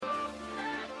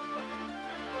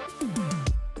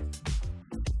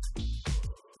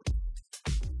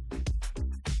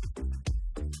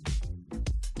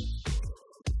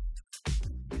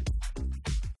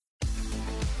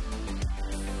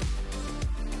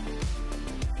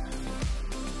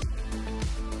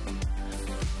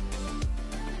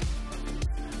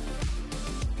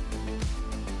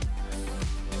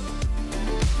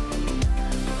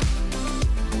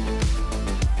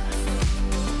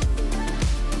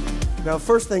Now,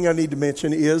 first thing I need to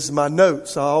mention is my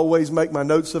notes. I always make my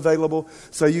notes available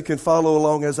so you can follow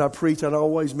along as I preach. I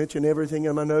always mention everything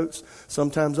in my notes.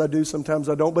 Sometimes I do, sometimes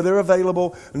I don't. But they're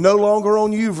available no longer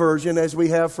on YouVersion as we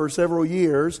have for several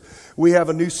years. We have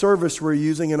a new service we're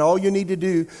using, and all you need to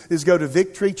do is go to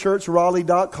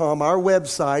victorychurchraleigh.com, our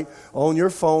website, on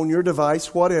your phone, your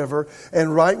device, whatever.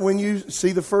 And right when you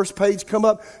see the first page come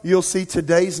up, you'll see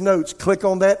today's notes. Click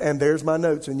on that, and there's my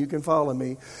notes, and you can follow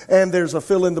me. And there's a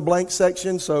fill-in-the-blank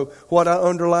section, so what I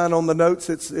underline on the notes,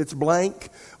 it's blank,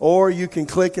 or you can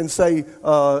click and say,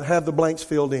 have the blanks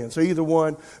filled in. So either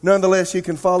one. Nonetheless, you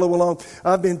can follow along.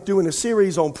 I've been doing a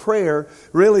series on prayer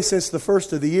really since the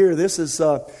first of the year. This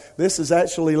is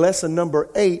actually lesson number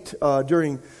 8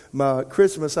 during my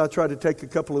Christmas. I tried to take a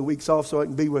couple of weeks off so I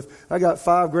can be with, I got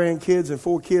 5 grandkids and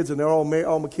 4 kids, and they're all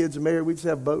my kids are married. We just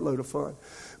have a boatload of fun.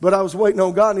 But I was waiting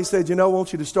on God, and He said, I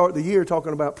want you to start the year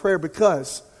talking about prayer,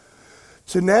 because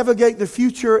to navigate the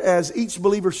future as each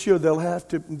believer should,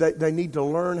 they need to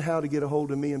learn how to get a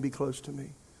hold of me and be close to me.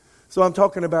 So I'm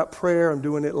talking about prayer. I'm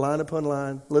doing it line upon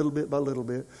line, little bit by little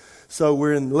bit. So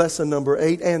we're in lesson number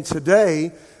 8. And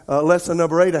today, lesson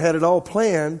number 8, I had it all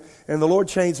planned, and the Lord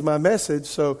changed my message.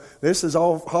 So this is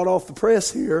all hot off the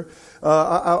press here.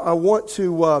 I want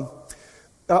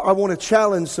to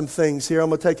challenge some things here. I'm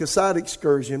going to take a side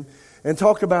excursion and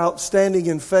talk about standing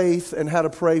in faith and how to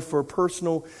pray for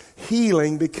personal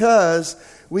healing, because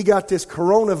we got this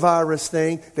coronavirus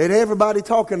thing that everybody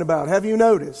talking about. Have you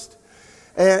noticed?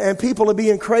 And people are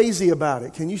being crazy about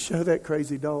it. Can you show that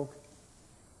crazy dog?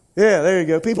 Yeah, there you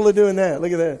go. People are doing that.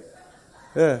 Look at that.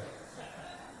 Yeah.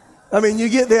 I mean, you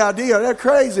get the idea. They're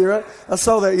crazy, right? I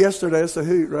saw that yesterday. It's a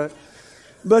hoot, right?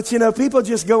 But, people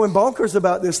just going bonkers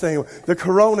about this thing. The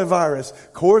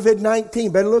coronavirus,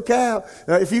 COVID-19. Better look out.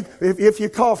 If you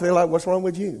cough, they're like, what's wrong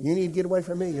with you? You need to get away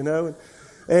from me,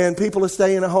 And people are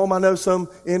staying at home. I know some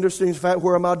industries, in fact,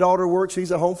 where my daughter works,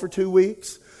 she's at home for 2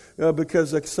 weeks.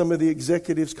 Because some of the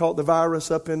executives caught the virus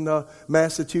up in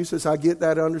Massachusetts. I get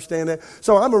that, I understand that.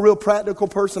 So I'm a real practical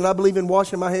person. I believe in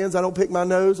washing my hands. I don't pick my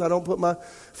nose. I don't put my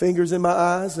fingers in my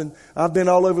eyes. And I've been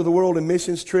all over the world in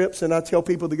missions trips, and I tell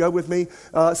people to go with me.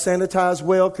 Sanitize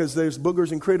well, because there's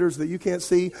boogers and critters that you can't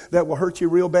see that will hurt you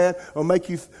real bad or make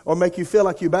you feel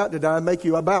like you're about to die and make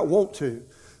you about want to.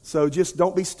 So just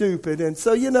don't be stupid. And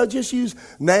so, just use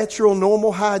natural,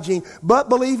 normal hygiene. But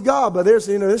believe God. But there's,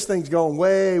 this thing's gone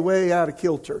way, way out of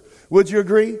kilter. Would you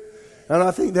agree? And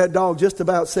I think that dog just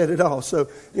about said it all. So,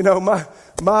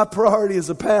 my priority as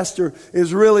a pastor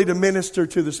is really to minister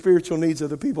to the spiritual needs of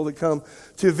the people that come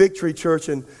to Victory Church.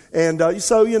 And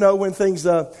so, when things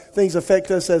affect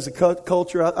us as a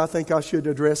culture, I think I should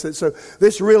address it. So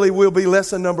this really will be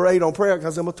lesson number 8 on prayer,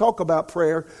 because I'm going to talk about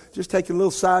prayer, just taking a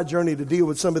little side journey to deal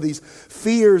with some of these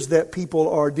fears that people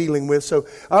are dealing with. So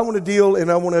I want to deal and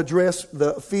I want to address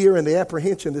the fear and the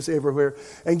apprehension that's everywhere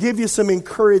and give you some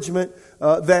encouragement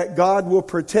that God will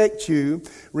protect you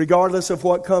regardless of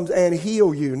what comes and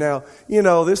heal you. Now,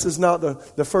 this is not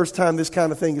the first time this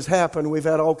kind of thing has happened. We've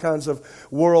had all kinds of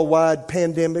worldwide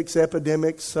pandemics,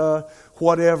 epidemics,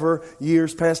 whatever,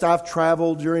 years past. I've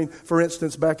traveled for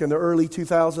instance, back in the early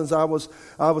 2000s,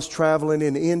 I was traveling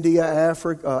in India,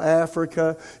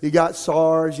 Africa. You got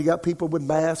SARS, you got people with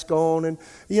masks on, and,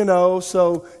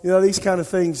 these kind of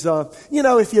things.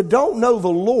 If you don't know the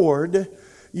Lord,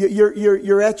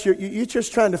 you're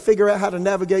just trying to figure out how to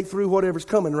navigate through whatever's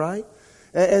coming, right?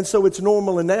 And so it's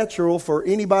normal and natural for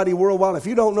anybody worldwide. If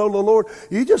you don't know the Lord,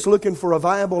 you're just looking for a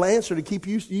viable answer to keep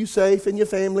you safe and your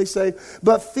family safe.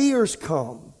 But fears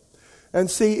come.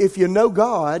 And see, if you know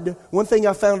God, one thing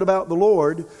I found about the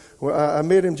Lord, I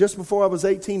met Him just before I was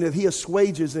 18, that He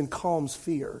assuages and calms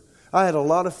fear. I had a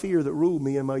lot of fear that ruled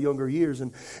me in my younger years.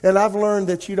 And I've learned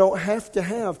that you don't have to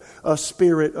have a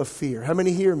spirit of fear. How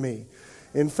many hear me?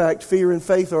 In fact, fear and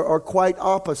faith are quite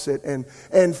opposite, and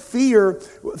fear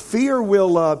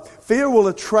will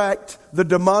attract the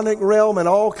demonic realm and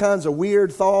all kinds of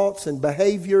weird thoughts and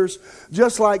behaviors,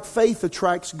 just like faith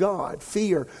attracts God.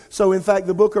 Fear. So, in fact,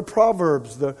 the book of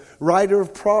Proverbs, the writer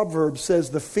of Proverbs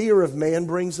says, "The fear of man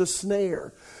brings a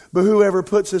snare, but whoever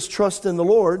puts his trust in the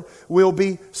Lord will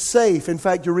be safe." In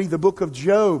fact, you read the book of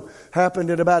Job, happened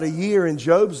in about a year in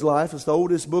Job's life. It's the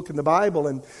oldest book in the Bible.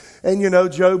 And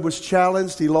Job was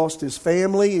challenged. He lost his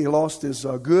family. He lost his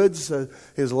goods,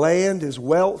 his land, his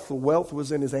wealth. The wealth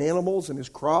was in his animals and his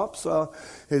crops.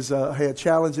 He had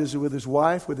challenges with his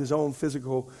wife, with his own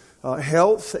physical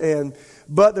health.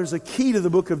 But there's a key to the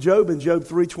book of Job. In Job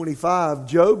 3:25,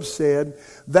 Job said,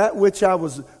 "That which I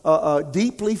was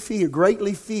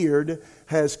greatly feared,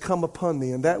 has come upon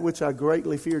me, and that which I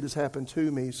greatly feared has happened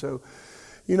to me." So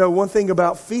You know, one thing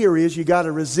about fear is you got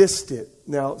to resist it.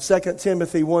 Now, 2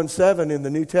 Timothy 1:7 in the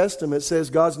New Testament says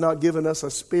God's not given us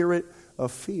a spirit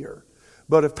of fear,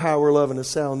 but of power, love, and a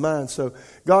sound mind. So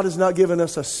God has not given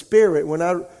us a spirit. When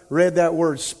I read that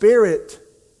word spirit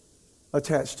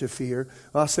attached to fear,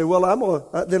 I said, well,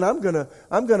 I'm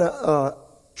gonna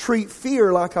treat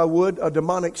fear like I would a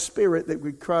demonic spirit that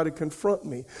would try to confront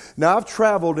me. Now, I've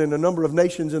traveled in a number of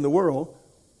nations in the world.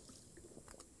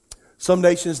 Some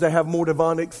nations that have more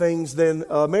demonic things than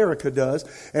America does.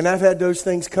 And I've had those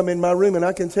things come in my room, and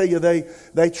I can tell you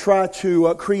they try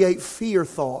to create fear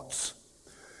thoughts.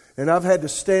 And I've had to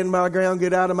stand my ground,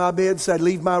 get out of my bed, say,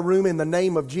 leave my room in the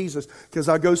name of Jesus. Because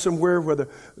I go somewhere where the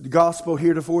gospel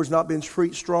heretofore has not been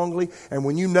preached strongly. And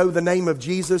when you know the name of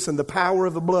Jesus and the power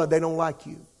of the blood, they don't like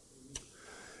you.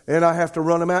 And I have to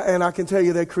run them out. And I can tell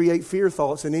you they create fear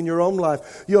thoughts. And in your own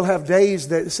life, you'll have days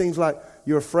that it seems like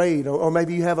you're afraid. Or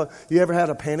maybe you ever had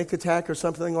a panic attack or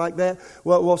something like that.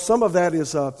 Well, some of that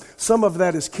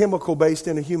is chemical based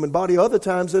in a human body. Other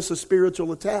times it's a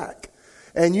spiritual attack.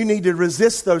 And you need to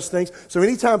resist those things. So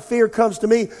anytime fear comes to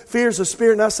me, fear is a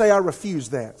spirit, and I say I refuse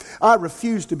that. I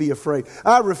refuse to be afraid.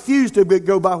 I refuse to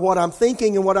go by what I'm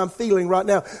thinking and what I'm feeling right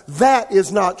now. That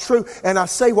is not true. And I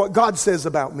say what God says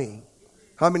about me.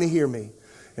 How many hear me?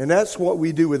 And that's what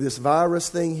we do with this virus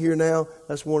thing here now.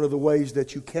 That's one of the ways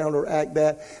that you counteract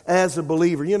that as a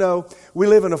believer. You know, we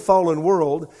live in a fallen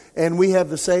world, and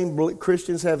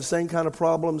Christians have the same kind of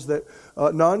problems that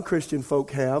non-Christian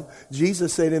folk have.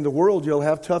 Jesus said, in the world you'll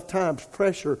have tough times,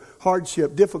 pressure,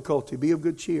 hardship, difficulty. Be of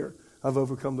good cheer. I've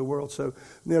overcome the world. So,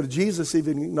 Jesus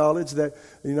even acknowledged that,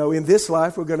 in this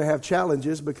life we're going to have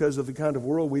challenges because of the kind of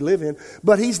world we live in.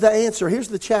 But He's the answer. Here's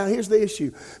the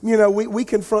issue. We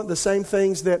confront the same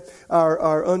things that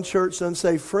our unchurched,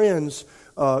 unsaved friends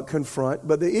confront.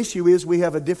 But the issue is we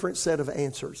have a different set of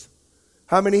answers.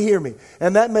 How many hear me?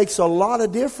 And that makes a lot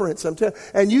of difference.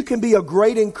 And you can be a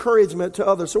great encouragement to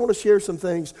others. So I want to share some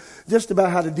things just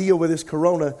about how to deal with this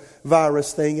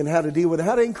coronavirus thing and how to deal with it,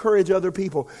 how to encourage other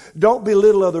people. Don't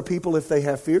belittle other people if they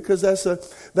have fear, because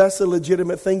that's a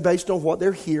legitimate thing based on what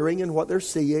they're hearing and what they're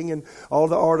seeing and all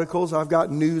the articles. I've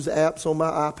got news apps on my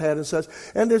iPad and such.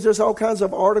 And there's just all kinds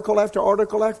of article after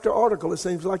article after article. It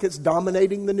seems like it's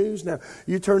dominating the news now.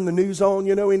 You turn the news on,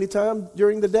 anytime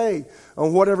during the day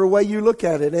on whatever way you look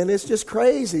at it, and it's just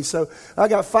crazy. So I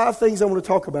got 5 things I want to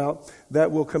talk about that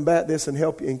will combat this and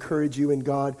help encourage you in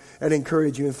God and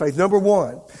encourage you in faith. Number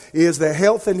 1 is that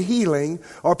health and healing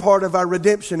are part of our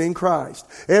redemption in Christ.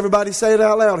 Everybody say it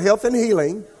out loud. Health and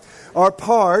healing are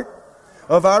part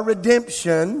of our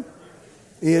redemption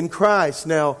in Christ.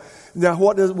 Now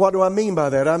what do I mean by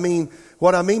that?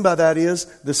 What I mean by that is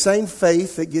the same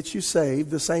faith that gets you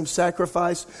saved, the same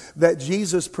sacrifice that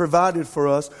Jesus provided for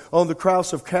us on the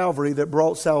cross of Calvary that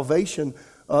brought salvation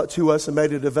to us and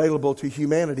made it available to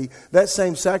humanity. That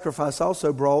same sacrifice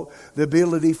also brought the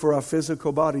ability for our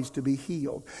physical bodies to be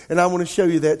healed. And I want to show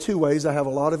you that 2 ways. I have a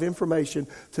lot of information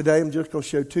today. I'm just going to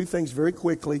show 2 things very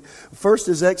quickly. First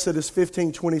is Exodus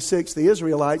 15:26. The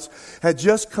Israelites had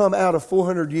just come out of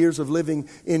 400 years of living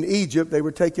in Egypt. They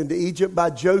were taken to Egypt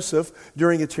by Joseph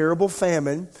during a terrible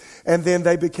famine. And then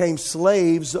they became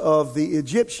slaves of the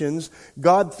Egyptians.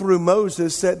 God, through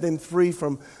Moses, set them free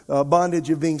from bondage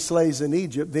of being slaves in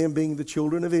Egypt, them being the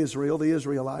children of Israel, the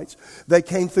Israelites. They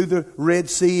came through the Red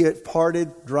Sea. It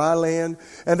parted, dry land.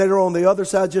 And they were on the other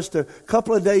side just a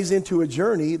couple of days into a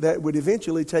journey that would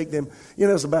eventually take them,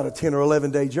 it's about a 10 or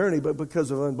 11 day journey. But because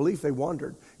of unbelief, they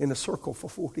wandered in a circle for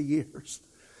 40 years.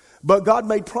 But God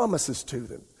made promises to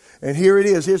them. And here it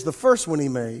is. Here's the first one He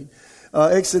made.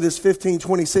 Exodus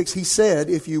 15:26, He said,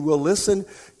 if you will listen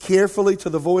carefully to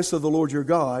the voice of the Lord your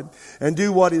God and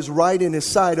do what is right in His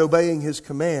sight, obeying His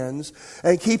commands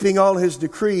and keeping all His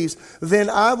decrees, then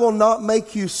I will not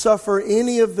make you suffer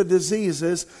any of the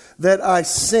diseases that I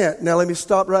sent. Now let me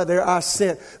stop right there. I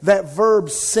sent. That verb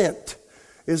sent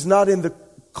is not in the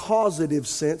causative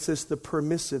sense, it's the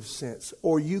permissive sense.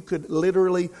 Or you could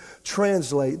literally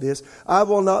translate this. I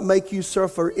will not make you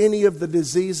suffer any of the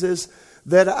diseases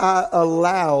that I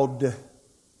allowed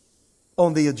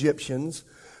on the Egyptians,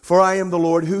 for I am the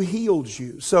Lord who healed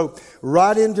you. So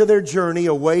right into their journey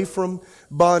away from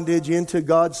bondage into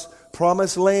God's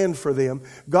promised land for them,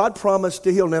 God promised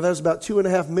to heal. Now there's about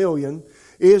 2.5 million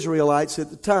Israelites at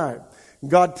the time.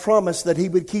 God promised that He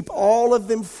would keep all of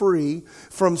them free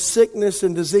from sickness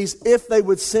and disease if they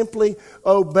would simply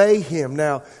obey Him.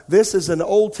 Now, this is an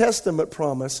Old Testament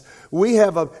promise.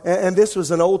 And this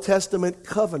was an Old Testament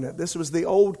covenant. This was the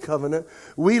Old Covenant.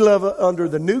 We live under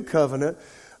the New Covenant.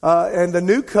 And the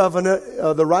new covenant,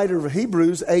 the writer of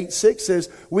Hebrews 8:6 says,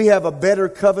 we have a better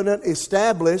covenant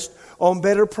established on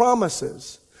better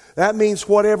promises. That means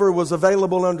whatever was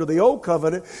available under the old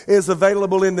covenant is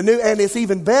available in the new, and it's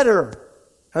even better.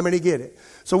 How many get it?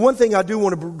 So one thing I do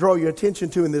want to draw your attention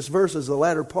to in this verse is the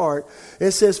latter part.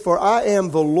 It says, for I am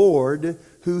the Lord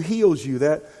who heals you.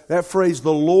 That phrase,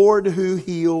 the Lord who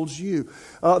heals you.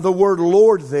 The word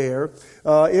Lord there,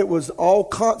 it was all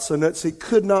consonants. It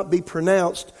could not be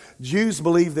pronounced. Jews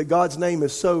believe that God's name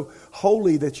is so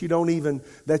holy that you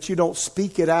don't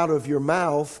speak it out of your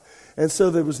mouth. And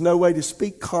so there was no way to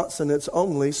speak consonants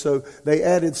only. So they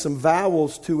added some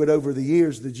vowels to it over the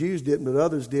years. The Jews didn't, but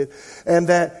others did. And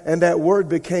that word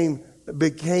became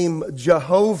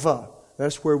Jehovah.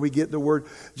 That's where we get the word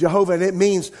Jehovah. And it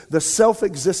means the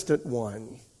self-existent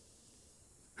one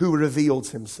who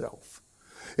reveals himself.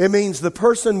 It means the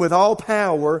person with all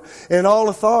power and all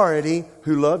authority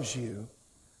who loves you.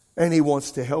 And he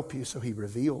wants to help you, so he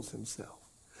reveals himself.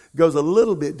 Goes a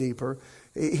little bit deeper.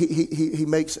 He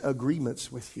makes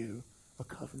agreements with you, a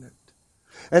covenant.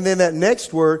 And then that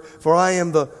next word, for I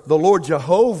am the Lord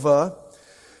Jehovah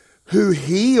who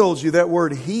heals you. That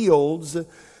word heals,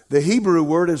 the Hebrew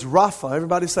word is Rapha.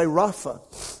 Everybody say Rapha.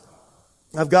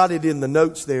 I've got it in the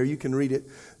notes there. You can read it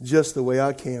just the way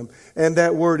I can. And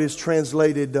that word is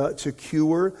translated to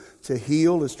cure, to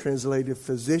heal. It's translated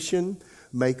physician,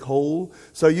 make whole.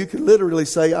 So you could literally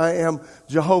say, I am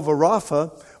Jehovah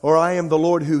Rapha, or I am the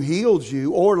Lord who heals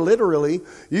you. Or literally,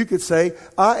 you could say,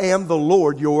 I am the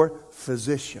Lord, your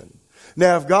physician.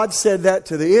 Now, if God said that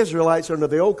to the Israelites under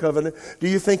the Old Covenant, do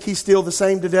you think He's still the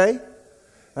same today?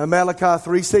 Malachi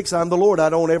 3:6, I'm the Lord, I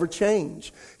don't ever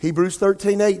change. Hebrews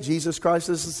 13:8, Jesus Christ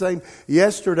is the same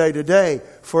yesterday, today,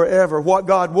 forever. What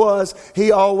God was,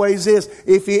 He always is.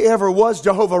 If He ever was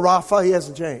Jehovah Rapha, He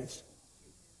hasn't changed.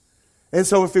 And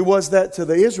so if He was that to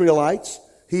the Israelites,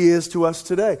 He is to us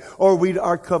today. Or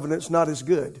our covenant's not as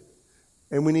good,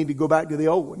 and we need to go back to the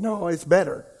old one. No, it's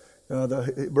better.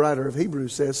 The writer of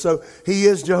Hebrews says. So He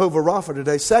is Jehovah Rapha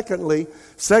today.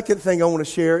 Second thing I want to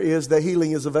share is that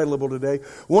healing is available today.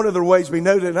 One of the ways we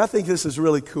know that, and I think this is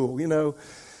really cool. You know,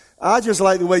 I just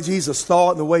like the way Jesus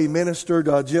thought and the way He ministered.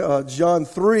 John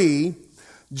 3,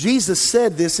 Jesus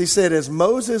said this. He said, as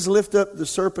Moses lifted up the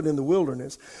serpent in the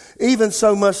wilderness, even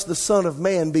so must the Son of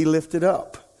Man be lifted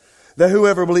up, that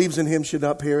whoever believes in Him should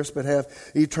not perish but have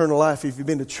eternal life. If you've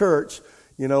been to church,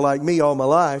 you know, like me all my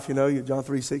life, you know, John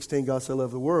 3:16, God so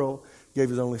loved the world, gave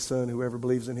His only Son, whoever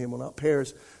believes in Him will not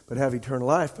perish, but have eternal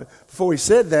life. But before He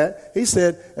said that, He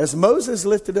said, as Moses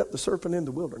lifted up the serpent in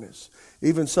the wilderness,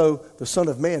 even so the Son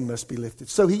of Man must be lifted.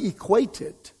 So He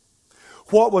equated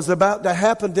what was about to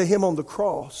happen to Him on the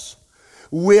cross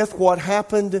with what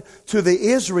happened to the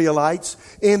Israelites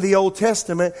in the Old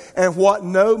Testament and what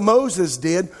Moses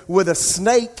did with a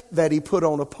snake that he put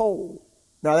on a pole.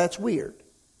 Now that's weird.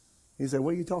 He said,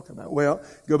 what are you talking about? Well,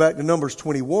 go back to Numbers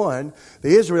 21.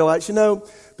 The Israelites, the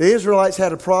Israelites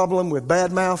had a problem with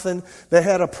bad mouthing. They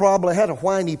had a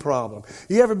whiny problem.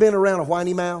 You ever been around a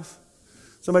whiny mouth?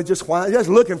 Somebody just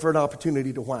looking for an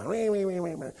opportunity to whine. You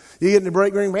get in the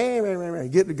break room, you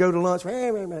get to go to lunch,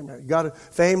 you got a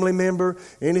family member,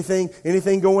 anything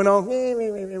going on.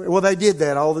 Well, they did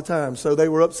that all the time. So they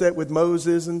were upset with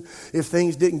Moses, and if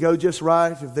things didn't go just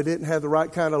right, if they didn't have the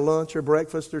right kind of lunch or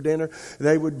breakfast or dinner,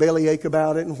 they would bellyache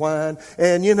about it and whine.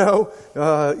 And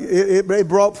it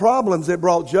brought problems. It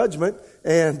brought judgment.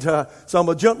 And so I'm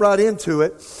going to jump right into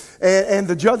it. And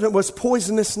the judgment was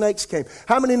poisonous snakes came.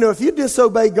 How many know if you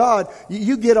disobey God,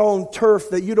 you get on turf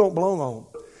that you don't belong on?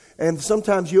 And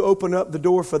sometimes you open up the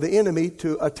door for the enemy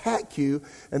to attack you,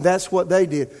 and that's what they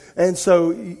did. And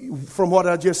so from what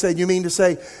I just said, you mean to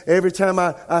say every time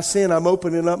I sin, I'm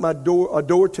opening up a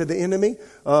door to the enemy?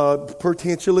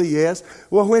 Potentially, yes.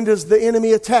 Well, when does the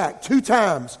enemy attack? 2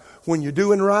 times. When you're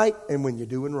doing right and when you're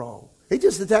doing wrong. He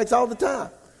just attacks all the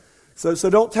time. So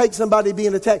don't take somebody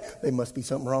being attacked. There must be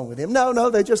something wrong with him. No,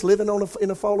 they're just living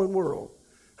in a fallen world.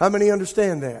 How many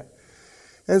understand that?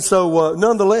 And so,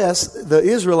 nonetheless, the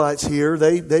Israelites here,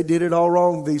 they did it all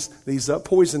wrong. These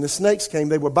poisonous snakes came.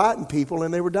 They were biting people,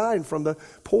 and they were dying from the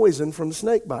poison from the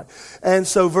snake bite. And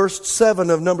so, verse 7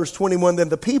 of Numbers 21, then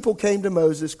the people came to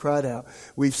Moses, cried out,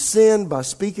 we've sinned by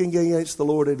speaking against the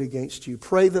Lord and against you.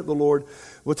 Pray that the Lord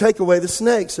will take away the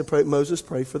snakes. So Moses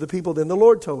prayed for the people. Then the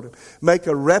Lord told him, make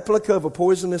a replica of a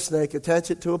poisonous snake,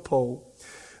 attach it to a pole.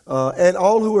 And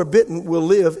all who are bitten will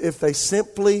live if they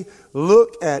simply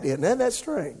look at it. Now that's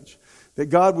strange, that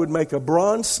God would make a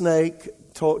bronze snake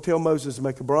tell Moses to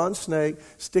make a bronze snake,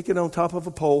 stick it on top of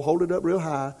a pole, hold it up real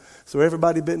high, so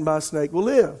everybody bitten by a snake will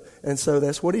live. And so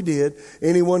that's what he did.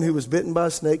 Anyone who was bitten by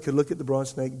a snake could look at the bronze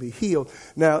snake and be healed.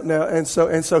 And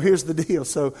so here's the deal.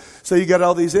 So you got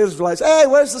all these Israelites. Hey,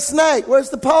 where's the snake? Where's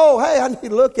the pole? Hey, I need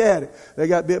to look at it. They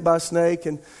got bit by a snake,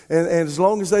 and as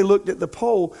long as they looked at the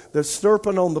pole, the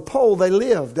serpent on the pole, they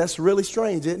lived. That's really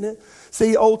strange, isn't it?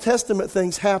 See, Old Testament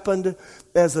things happened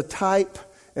as a type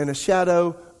and a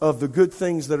shadow of the good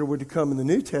things that were to come in the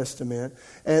New Testament.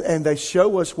 And they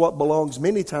show us what belongs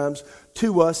many times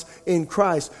to us in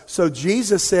Christ. So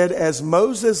Jesus said, as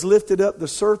Moses lifted up the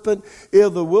serpent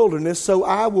in the wilderness, so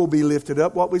I will be lifted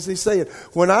up. What was he saying?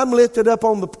 When I'm lifted up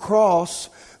on the cross,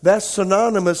 that's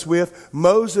synonymous with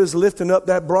Moses lifting up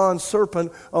that bronze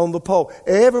serpent on the pole.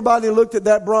 Everybody looked at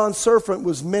that bronze serpent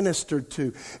was ministered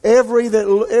to. Every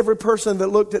person that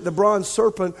looked at the bronze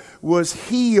serpent was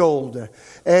healed.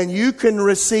 And you can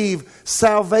receive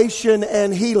salvation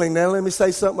and healing. Now let me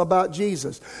say something about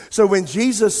Jesus. So when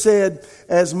Jesus said,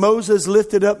 as Moses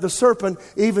lifted up the serpent,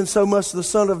 even so must the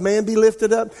Son of Man be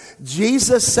lifted up.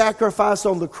 Jesus' sacrifice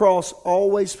on the cross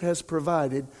always has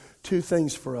provided two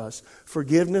things for us: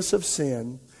 forgiveness of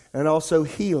sin and also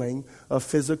healing of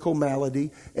physical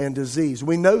malady and disease.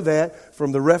 We know that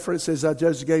from the references I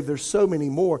just gave. There's so many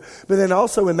more. But then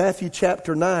also in Matthew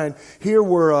chapter 9, here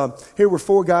were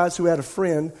four guys who had a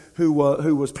friend who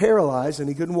was paralyzed and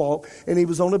he couldn't walk, and he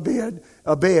was on a bed,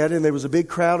 and there was a big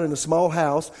crowd in a small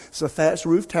house. It's a thatched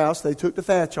roofed house. They took the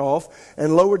thatch off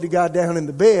and lowered the guy down in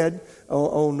the bed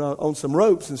on some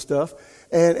ropes and stuff.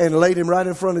 And laid him right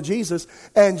in front of Jesus.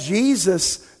 And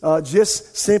Jesus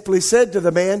just simply said to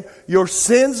the man, your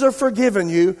sins are forgiven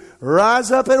you.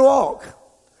 Rise up and walk.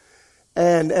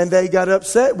 And they got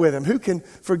upset with him. Who can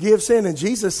forgive sin? And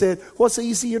Jesus said, what's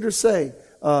easier to say?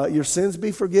 Your sins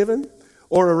be forgiven,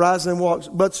 or arise and walk?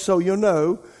 But so you'll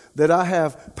know that I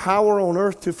have power on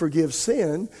earth to forgive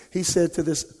sin. He said to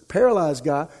this paralyzed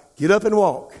guy, get up and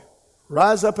walk.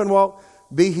 Rise up and walk.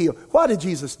 Be healed. Why did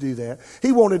Jesus do that?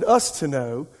 He wanted us to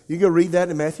know. You go read that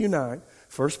in Matthew 9,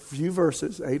 first few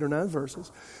verses, 8 or 9 verses.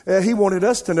 He wanted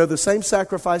us to know the same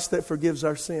sacrifice that forgives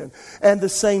our sin and the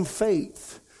same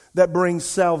faith that brings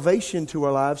salvation to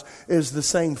our lives is the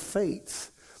same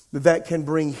faith that can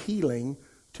bring healing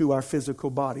to our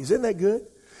physical bodies. Isn't that good?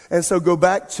 And so go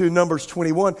back to Numbers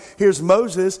 21. Here's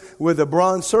Moses with a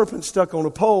bronze serpent stuck on a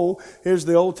pole. Here's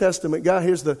the Old Testament guy.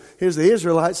 Here's the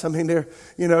Israelites. I mean,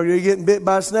 you're getting bit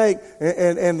by a snake.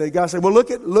 And the guy said, well,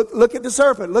 look at the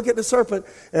serpent. Look at the serpent.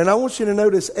 And I want you to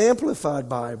notice Amplified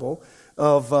Bible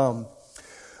of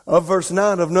verse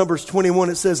 9 of Numbers 21.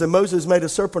 It says, and Moses made a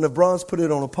serpent of bronze, put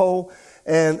it on a pole.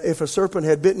 And if a serpent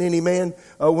had bitten any man,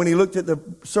 when he looked at the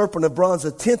serpent of bronze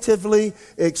attentively,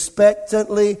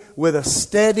 expectantly, with a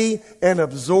steady and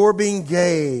absorbing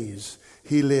gaze,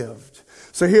 he lived.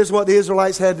 So here's what the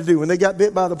Israelites had to do. When they got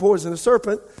bit by the poisonous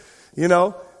serpent,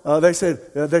 they said,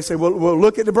 well,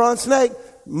 look at the bronze snake.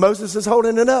 Moses is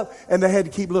holding it up. And they had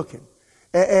to keep looking.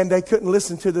 And they couldn't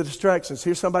listen to the distractions.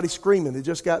 Here's somebody screaming. They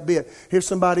just got bit. Here's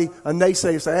somebody, a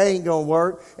naysayer, say, ain't going to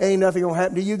work. Ain't nothing going to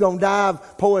happen to you. You're going to die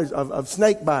of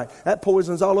snake bite. That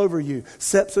poison's all over you.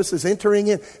 Sepsis is entering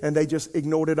in. And they just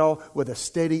ignored it all with a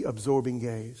steady, absorbing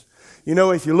gaze.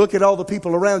 If you look at all the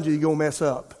people around you, you're going to mess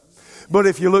up. But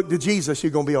if you look to Jesus,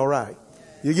 you're going to be all right.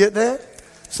 You get that?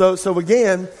 So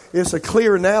again, it's a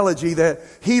clear analogy that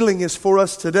healing is for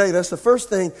us today. That's the first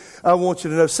thing I want you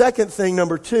to know. Second thing,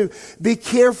 number 2, be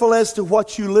careful as to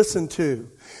what you listen to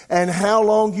and how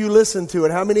long you listen to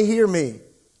it. How many hear me?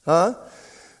 Huh?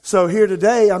 So here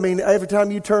today, every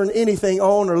time you turn anything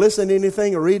on or listen to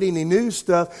anything or read any news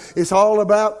stuff, it's all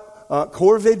about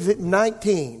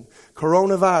COVID-19,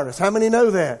 coronavirus. How many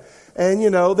know that? And,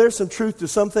 there's some truth to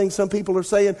some things some people are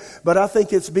saying, but I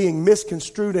think it's being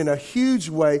misconstrued in a huge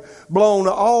way, blown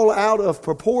all out of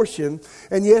proportion.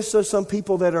 And yes, there's some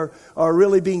people that are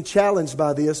really being challenged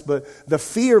by this, but the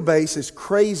fear base is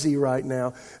crazy right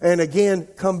now. And again,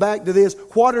 come back to this.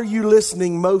 What are you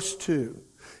listening most to?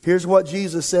 Here's what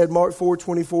Jesus said, Mark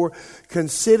 4:24.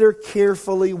 Consider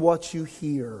carefully what you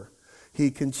hear. He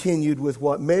continued, with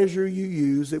what measure you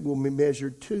use, it will be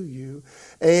measured to you.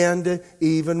 And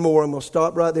even more, I'm going to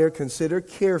stop right there. Consider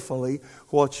carefully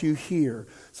what you hear.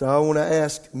 So I want to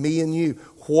ask me and you,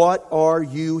 what are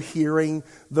you hearing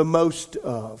the most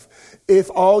of? If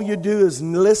all you do is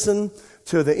listen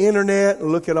to the internet and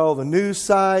look at all the news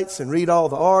sites and read all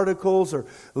the articles or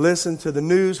listen to the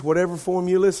news, whatever form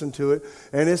you listen to it.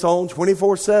 And it's on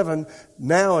 24/7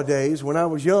 nowadays. When I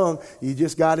was young, you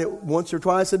just got it once or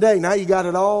twice a day. Now you got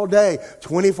it all day,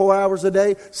 24 hours a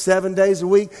day, 7 days a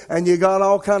week, and you got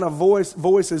all kind of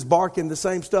voices barking the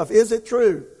same stuff. Is it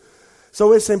true?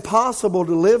 So it's impossible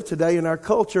to live today in our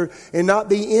culture and not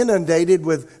be inundated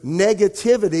with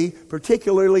negativity,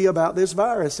 particularly about this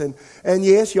virus. And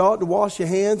yes, you ought to wash your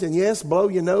hands. And yes, blow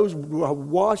your nose,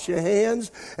 wash your hands.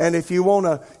 And if you want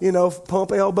to,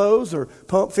 pump elbows or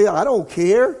pump fist, I don't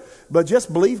care. But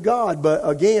just believe God. But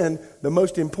again, the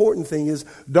most important thing is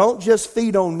don't just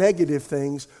feed on negative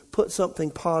things. Put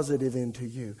something positive into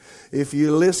you. If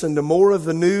you listen to more of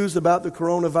the news about the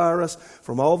coronavirus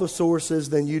from all the sources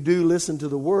than you do listen to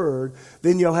the Word,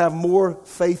 then you'll have more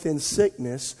faith in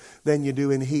sickness than you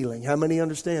do in healing. How many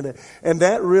understand that? And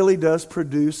that really does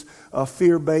produce a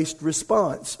fear-based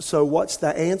response. So what's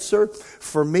the answer?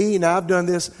 For me, now I've done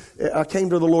this, I came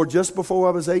to the Lord just before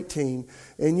I was 18.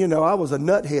 And I was a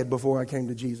nuthead before I came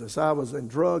to Jesus. I was in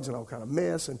drugs and all kind of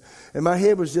mess. And my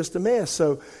head was just a mess.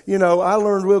 So, I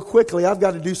learned real quickly I've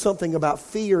got to do something about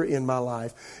fear in my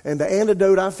life. And the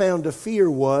antidote I found to fear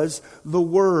was the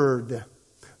Word.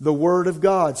 The Word of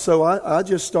God. So I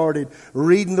just started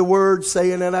reading the Word,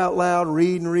 saying it out loud,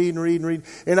 reading.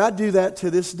 And I do that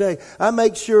to this day. I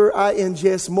make sure I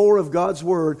ingest more of God's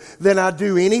Word than I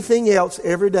do anything else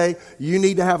every day. You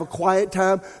need to have a quiet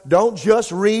time. Don't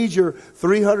just read your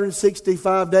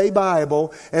 365-day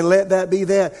Bible and let that be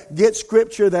that. Get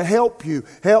Scripture that help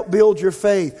build your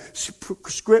faith.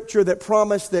 Scripture that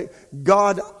promise that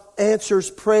God answers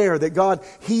prayer, that God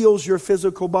heals your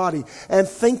physical body. And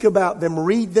think about them,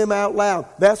 read them out loud.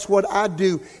 That's what I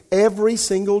do every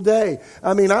single day.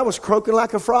 I was croaking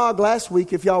like a frog last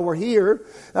week if y'all were here.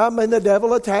 The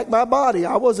devil attacked my body.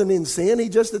 I wasn't in sin. He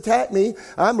just attacked me.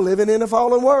 I'm living in a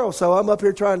fallen world. So I'm up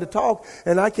here trying to talk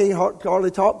and I can't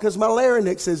hardly talk because my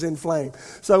larynx is inflamed.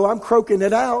 So I'm croaking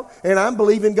it out and I'm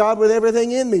believing God with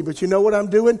everything in me. But you know what I'm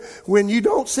doing? When you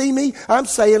don't see me, I'm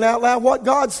saying out loud what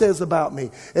God says about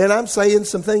me. And I'm saying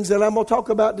some things that I'm going to talk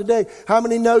about today. How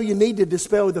many know you need to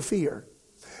dispel the fear?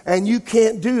 And you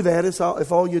can't do that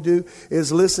if all you do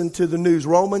is listen to the news.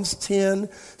 Romans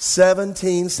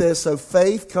 10:17 says, so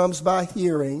faith comes by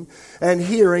hearing, and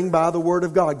hearing by the Word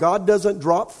of God. God doesn't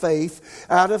drop faith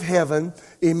out of heaven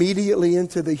immediately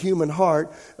into the human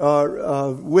heart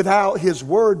without His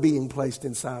Word being placed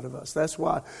inside of us. That's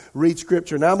why read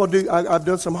Scripture. Now I've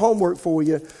done some homework for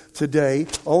you today.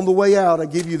 On the way out, I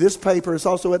give you this paper. It's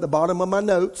also at the bottom of my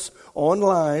notes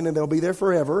online, and they'll be there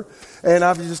forever. And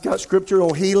I've just got Scripture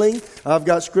on healing. I've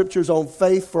got Scriptures on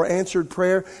faith for answered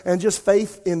prayer, and just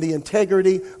faith in the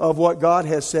integrity of what God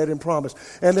has said and promised.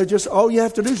 And they're just, all you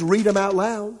have to do is read them out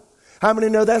loud. How many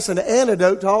know that's an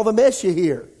antidote to all the mess you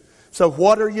hear? So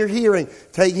what are you hearing?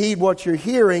 Take heed what you're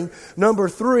hearing. Number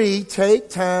 3, take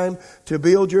time to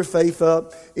build your faith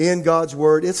up in God's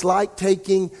Word. It's like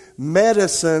taking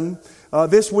medicine.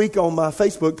 This week on my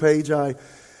Facebook page,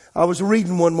 I was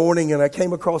reading one morning and I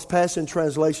came across Passion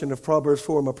Translation of Proverbs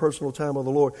 4 in my personal time with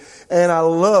the Lord. And I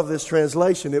love this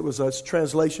translation. It was a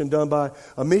translation done by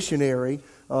a missionary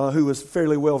who was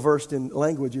fairly well versed in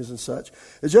languages and such.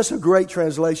 It's just a great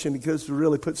translation because it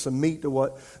really puts some meat to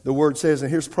what the Word says.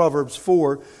 And here's Proverbs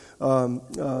 4.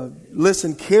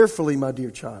 Listen carefully, my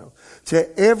dear child,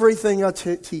 to everything I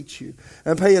teach you,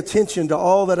 and pay attention to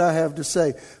all that I have to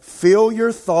say. Fill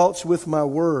your thoughts with my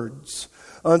words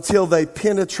until they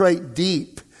penetrate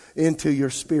deep into your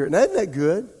spirit. Now, isn't that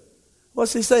good?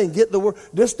 What's he saying? Get the Word.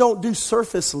 Just don't do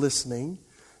surface listening.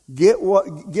 Get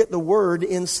the Word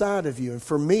inside of you. And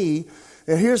for me,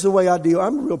 and here's the way I deal.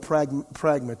 I'm a real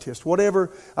pragmatist. Whatever,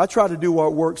 I try to do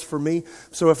what works for me.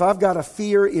 So if I've got a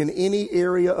fear in any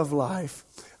area of life,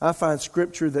 I find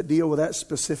Scripture that deal with that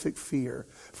specific fear.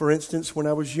 For instance, when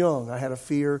I was young, I had a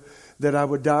fear that I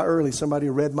would die early. Somebody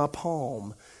read my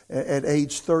palm at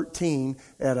age 13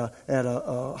 at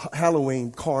a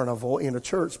Halloween carnival in a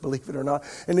church, believe it or not.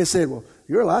 And they said, well,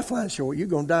 your lifeline's short. You're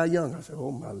going to die young. I said,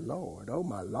 oh, my Lord.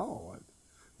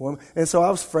 Well, and so I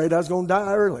was afraid I was going to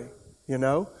die early,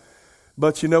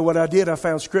 But you know what I did? I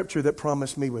found Scripture that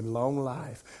promised me with long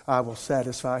life, I will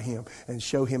satisfy Him and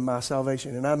show Him my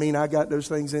salvation. And I got those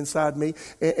things inside me,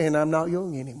 and I'm not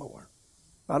young anymore.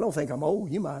 I don't think I'm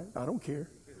old. You might. I don't care.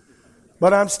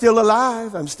 But I'm still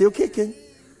alive. I'm still kicking.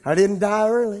 I didn't die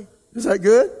early. Is that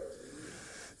good?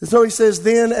 And so he says,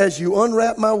 then as you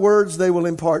unwrap my words, they will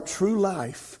impart true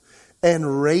life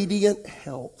and radiant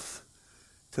health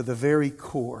to the very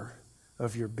core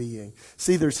of your being.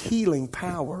 See, there's healing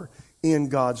power in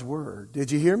God's Word. Did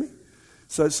you hear me?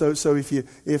 So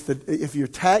if you're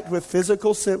attacked with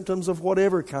physical symptoms of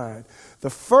whatever kind, the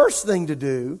first thing to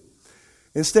do,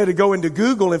 instead of going to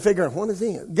Google and figuring out what is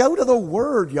it, go to the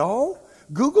Word, y'all.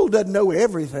 Google doesn't know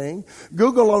everything.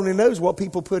 Google only knows what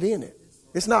people put in it.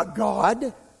 It's not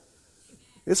God.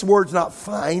 This Word's not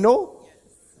final.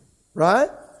 Right?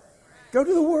 Go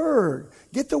to the Word.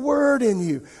 Get the Word in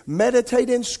you. Meditate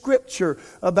in Scripture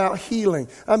about healing.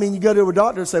 I mean, you go to a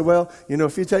doctor and say, well,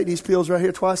 if you take these pills right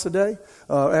here twice a day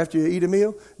after you eat a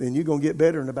meal, then you're going to get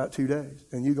better in about 2 days.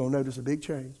 And you're going to notice a big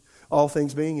change. All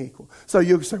things being equal. So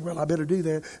you'll say, well, I better do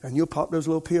that. And you'll pop those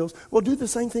little pills. Well, do the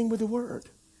same thing with the Word.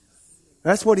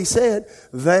 That's what he said.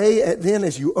 Then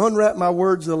as you unwrap my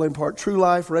words, they'll impart true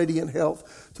life, radiant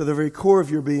health to the very core of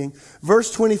your being.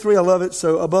 Verse 23, I love it.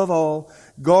 So above all,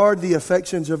 guard the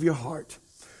affections of your heart,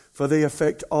 for they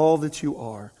affect all that you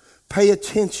are. Pay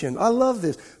attention. I love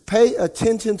this. Pay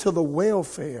attention to the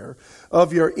welfare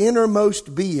of your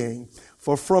innermost being,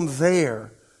 for from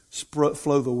there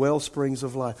flow the well springs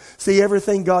of life. See,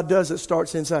 everything God does, it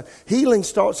starts inside. Healing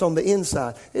starts on the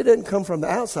inside. It doesn't come from the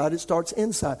outside. It starts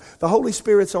inside. The Holy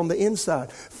Spirit's on the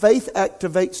inside. Faith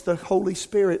activates the Holy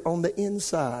Spirit on the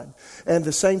inside. And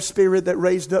the same Spirit that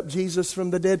raised up Jesus from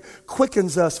the dead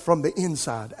quickens us from the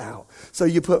inside out. So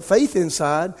you put faith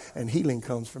inside, and healing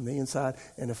comes from the inside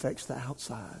and affects the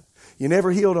outside. You're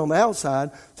never healed on the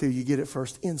outside till you get it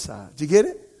first inside. Did you get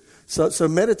it? So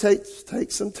meditate,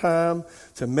 take some time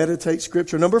to meditate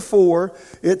Scripture. Number 4,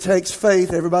 it takes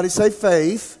faith. Everybody say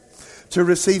faith to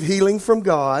receive healing from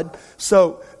God.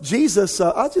 So Jesus,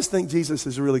 I just think Jesus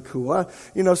is really cool.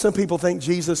 Some people think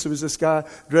Jesus was this guy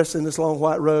dressed in this long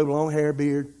white robe, long hair,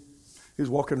 beard. He was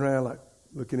walking around like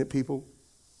looking at people,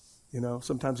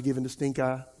 sometimes giving the stink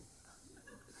eye.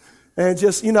 And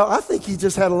just, I think he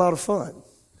just had a lot of fun.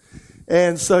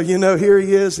 And so, here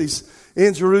he is. He's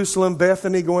in Jerusalem,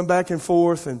 Bethany, going back and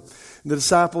forth, and the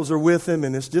disciples are with him,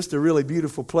 and it's just a really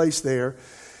beautiful place there.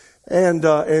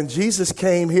 And Jesus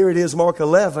came. Here it is, Mark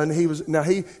 11.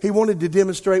 He wanted to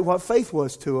demonstrate what faith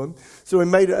was to him, so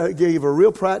he gave a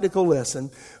real practical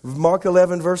lesson. Mark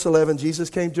 11, verse 11. Jesus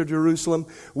came to Jerusalem,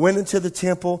 went into the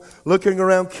temple, looking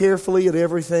around carefully at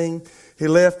everything. He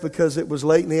left because it was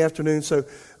late in the afternoon, so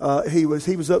he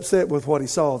was upset with what he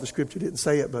saw. The Scripture didn't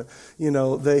say it, but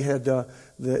they had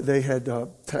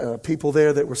people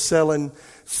there that were selling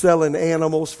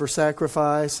animals for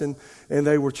sacrifice, and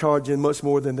they were charging much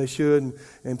more than they should,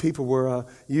 and people were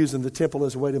using the temple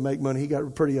as a way to make money. He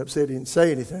got pretty upset. He didn't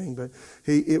say anything, but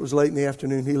it was late in the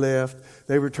afternoon. He left.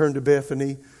 They returned to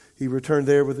Bethany. He returned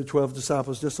there with the 12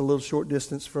 disciples, just a little short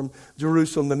distance from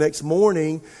Jerusalem. The next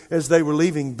morning, as they were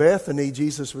leaving Bethany,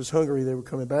 Jesus was hungry. They were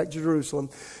coming back to Jerusalem.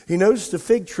 He noticed a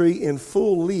fig tree in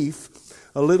full leaf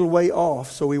a little way off,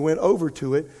 so he went over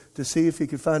to it to see if he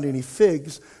could find any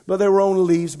figs, but there were only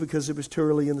leaves because it was too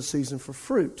early in the season for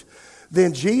fruit.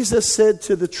 Then Jesus said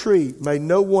to the tree, "May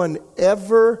no one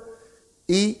ever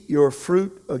eat your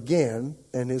fruit again,"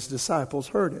 and his disciples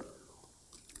heard it.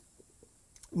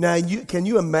 Now, can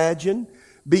you imagine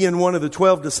being one of the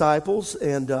 12 disciples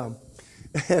and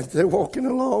they're walking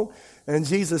along and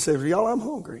Jesus says, "Y'all, I'm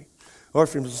hungry." Or if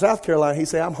from South Carolina, he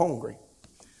said, "I'm hungry."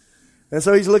 And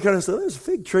so he's looking at it and said, "There's a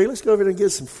fig tree. Let's go over there and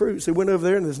get some fruit." So he went over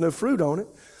there and there's no fruit on it.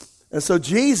 And so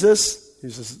Jesus,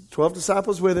 he's just 12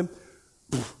 disciples with him,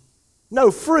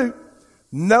 "No fruit.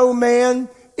 No man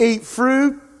eat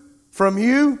fruit from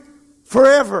you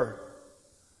forever."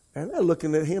 And they're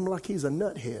looking at him like he's a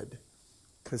nuthead,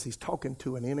 because he's talking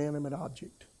to an inanimate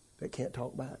object that can't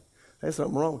talk back. There's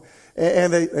something wrong.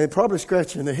 And they're probably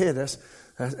scratching their head.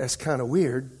 That's kind of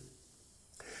weird.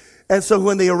 And so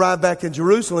when they arrived back in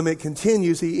Jerusalem, it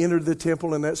continues. He entered the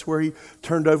temple, and that's where he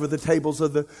turned over the tables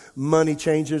of the money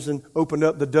changers and opened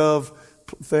up the dove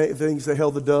things that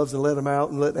held the doves and let them out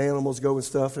and let the animals go and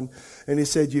stuff. And he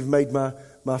said, "You've made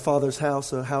my Father's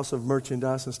house a house of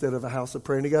merchandise instead of a house of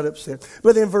prayer." And he got upset.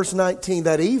 But in verse 19,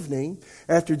 that evening,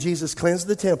 after Jesus cleansed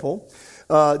the temple,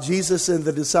 Jesus and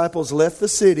the disciples left the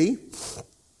city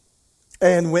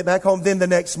and went back home. Then the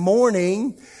next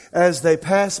morning, as they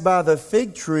passed by the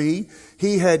fig tree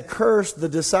he had cursed, the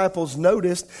disciples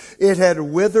noticed it had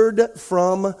withered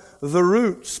from the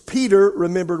roots. Peter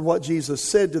remembered what Jesus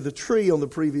said to the tree on the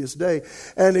previous day,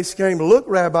 and exclaimed, "Look,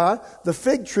 Rabbi, the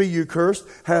fig tree you cursed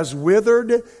has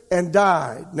withered and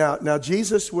died." Now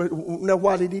Jesus,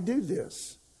 why did he do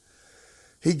this?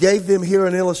 He gave them here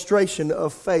an illustration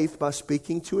of faith by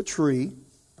speaking to a tree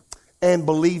and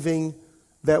believing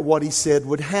that what he said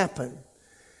would happen.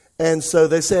 And so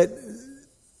they said,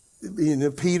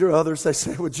 Peter, others, they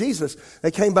said, "Well, Jesus," they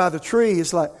came by the tree.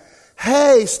 It's like,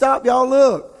 "Hey, stop, y'all,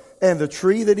 look. And the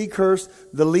tree that he cursed,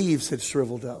 the leaves had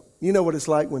shriveled up. You know what it's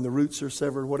like when the roots are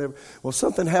severed, whatever. Well,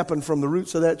 something happened from the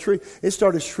roots of that tree. It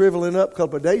started shriveling up. A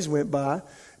couple of days went by.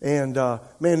 And,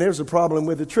 man, there's a problem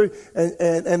with the tree.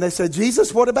 And they said,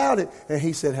 Jesus, what about it? And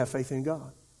he said, have faith in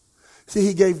God. See,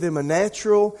 he gave them a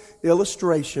natural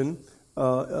illustration,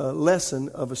 lesson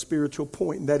of a spiritual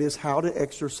point. And that is how to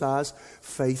exercise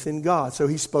faith in God. So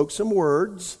he spoke some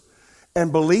words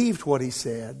and believed what he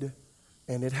said.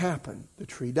 And it happened. The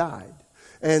tree died.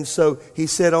 And so he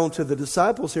said on to the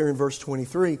disciples here in verse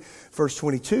 23. Verse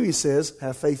 22, he says,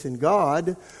 have faith in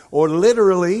God. Or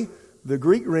literally, the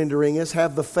Greek rendering is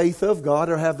have the faith of God,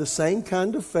 or have the same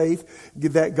kind of faith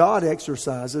that God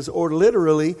exercises. Or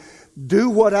literally, do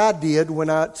what I did when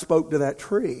I spoke to that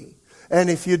tree. And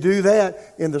if you do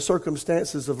that in the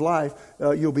circumstances of life,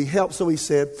 you'll be helped. So he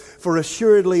said, for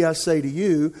assuredly I say to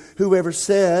you, whoever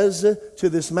says to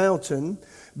this mountain,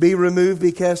 be removed,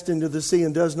 be cast into the sea,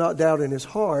 and does not doubt in his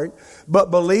heart,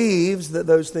 but believes that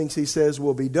those things he says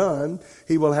will be done,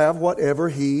 he will have whatever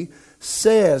he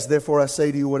says. Therefore I say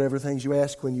to you, whatever things you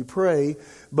ask when you pray,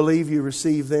 believe you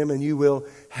receive them and you will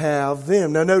have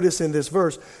them. Now notice in this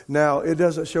verse, now it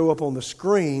doesn't show up on the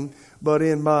screen, but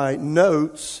in my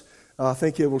notes, I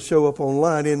think it will show up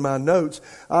online. In my notes,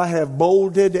 I have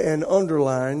bolded and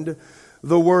underlined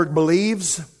the word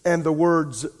believes and the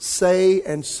words say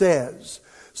and says.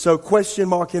 So question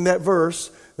mark in that verse,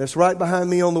 that's right behind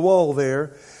me on the wall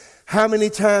there. How many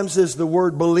times is the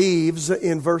word believes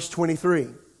in verse 23?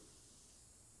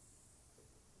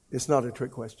 It's not a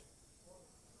trick question.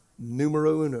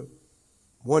 Numero uno.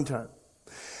 One time.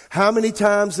 How many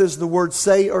times is the word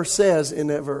say or says in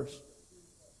that verse?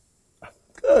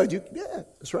 Good. Yeah,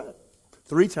 that's right.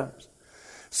 3 times.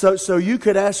 So you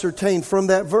could ascertain from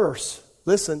that verse,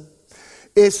 listen,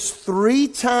 it's 3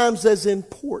 times as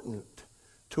important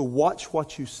to watch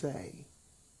what you say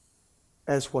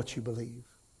as what you believe.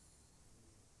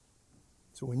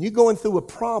 So when you're going through a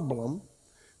problem,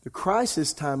 the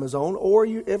crisis time is on, or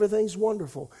everything's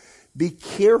wonderful, be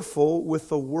careful with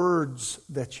the words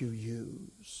that you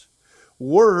use.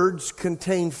 Words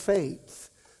contain faith.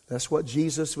 That's what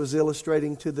Jesus was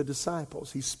illustrating to the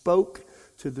disciples. He spoke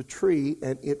to the tree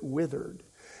and it withered.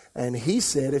 And he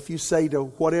said, if you say to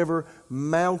whatever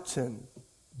mountain,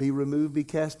 be removed, be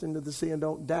cast into the sea, and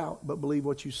don't doubt, but believe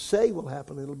what you say will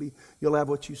happen. You'll have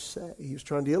what you say. He was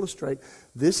trying to illustrate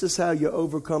this is how you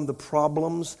overcome the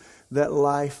problems that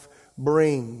life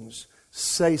brings.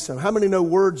 Say something. How many know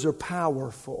words are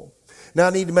powerful? Now I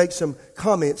need to make some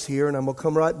comments here, and I'm going to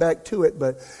come right back to it,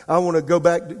 but I want to go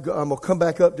back. I'm going to come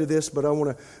back up to this, but I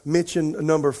want to mention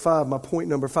number 5, my point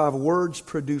number 5. Words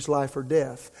produce life or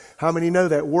death. How many know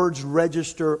that? Words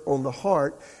register on the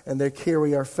heart, and they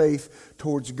carry our faith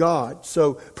towards God.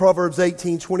 So Proverbs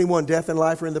 18:21, death and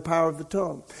life are in the power of the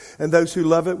tongue, and those who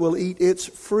love it will eat its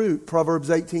fruit. Proverbs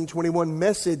 18:21,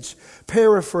 Message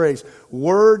paraphrase.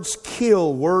 Words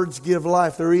kill, words give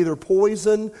life. They're either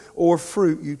poison or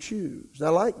fruit, you choose. I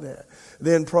like that.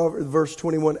 Then verse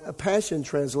 21, a Passion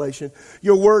Translation.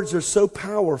 Your words are so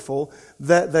powerful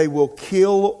that they will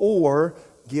kill or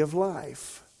give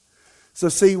life. So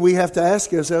see, we have to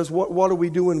ask ourselves, what are we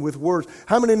doing with words?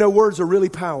 How many know words are really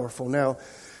powerful? Now,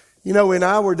 you know, in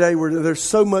our day, where there's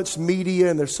so much media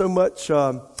and there's so much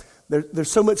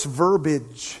there's so much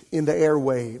verbiage in the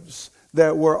airwaves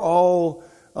that we're all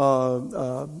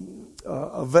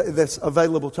that's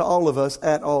available to all of us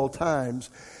at all times.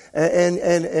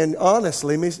 And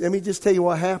honestly, let me just tell you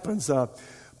what happens.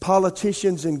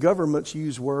 Politicians and governments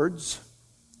use words.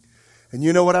 And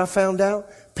you know what I found out?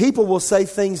 People will say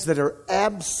things that are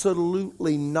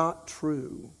absolutely not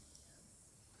true.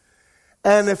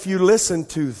 And if you listen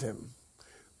to them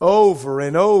over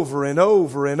and over and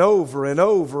over and over and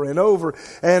over and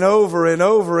over and over and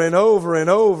over and over and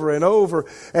over and over and over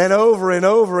and over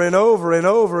and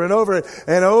over and over and over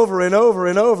and over and over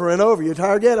and over and over, you're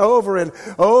tired yet? Over and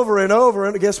over and over,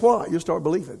 and guess what? You'll start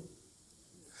believing.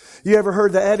 You ever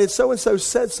heard the adage, so and so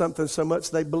said something so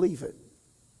much they believe it?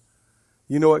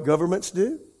 You know what governments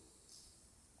do?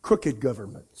 Crooked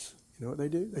governments. You know what they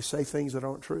do? They say things that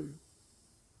aren't true.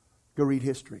 Go read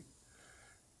history.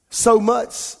 So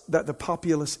much that the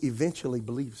populace eventually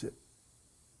believes it.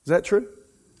 Is that true?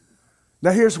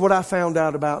 Now here's what I found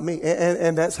out about me.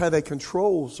 And that's how they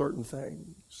control certain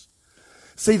things.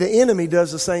 See, the enemy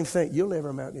does the same thing. You'll never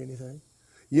amount to anything.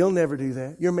 You'll never do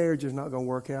that. Your marriage is not going to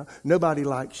work out. Nobody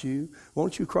likes you. Why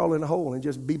don't you crawl in a hole and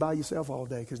just be by yourself all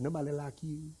day? Because nobody likes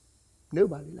you.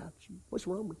 Nobody likes you. What's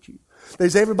wrong with you?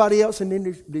 There's everybody else, and then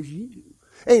there's you.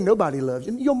 Ain't nobody loves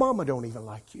you. Your mama don't even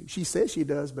like you. She says she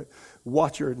does, but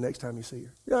watch her next time you see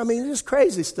her. You know what I mean? It's just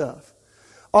crazy stuff.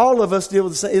 All of us deal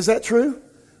with the same. Is that true?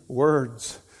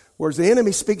 Words. Words. The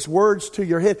enemy speaks words to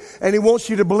your head, and he wants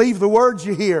you to believe the words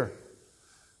you hear.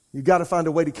 You've got to find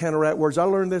a way to counteract words. I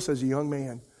learned this as a young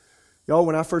man. Y'all,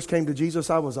 when I first came to Jesus,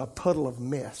 I was a puddle of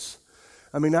mess.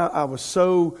 I mean, I was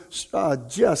so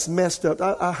just messed up.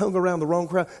 I hung around the wrong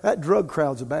crowd. That drug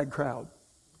crowd's a bad crowd.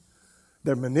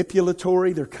 They're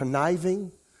manipulatory. They're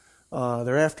conniving.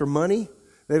 They're after money.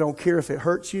 They don't care if it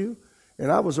hurts you.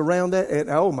 And I was around that, and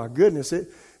oh my goodness, it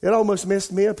almost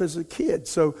messed me up as a kid.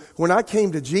 So when I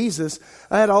came to Jesus,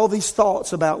 I had all these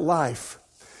thoughts about life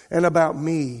and about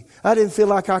me. I didn't feel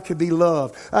like I could be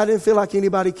loved. I didn't feel like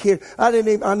anybody cared. I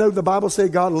know the Bible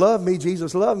said God loved me,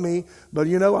 Jesus loved me, but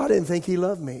I didn't think He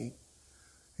loved me.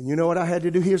 And you know what I had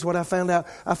to do? Here's what I found out.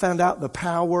 I found out the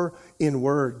power in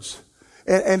words.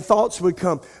 And thoughts would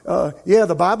come.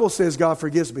 The Bible says God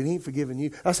forgives, but He ain't forgiven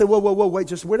you. I said, whoa, wait,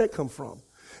 just where'd that come from?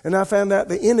 And I found out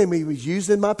the enemy was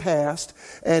using my past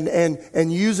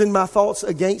and using my thoughts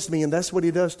against me. And that's what he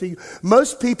does to you.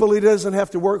 Most people he doesn't have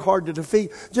to work hard to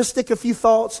defeat. Just stick a few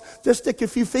thoughts, just stick a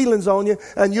few feelings on you,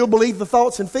 and you'll believe the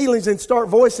thoughts and feelings and start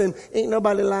voicing, ain't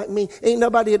nobody like me. Ain't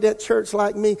nobody at that church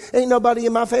like me. Ain't nobody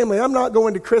in my family. I'm not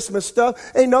going to Christmas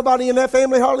stuff. Ain't nobody in that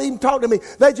family hardly even talk to me.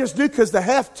 They just do because they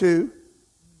have to.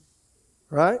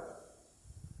 Right?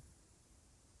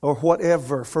 Or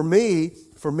whatever. For me,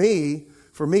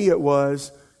 it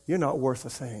was, you're not worth a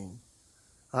thing.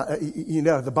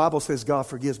 The Bible says God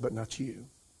forgives, but not you.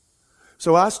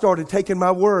 So I started taking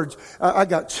my words. I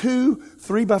got 2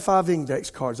 3x5 index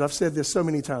cards. I've said this so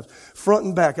many times. Front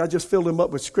and back. I just filled them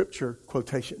up with scripture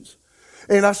quotations.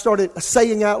 And I started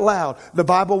saying out loud, the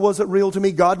Bible wasn't real to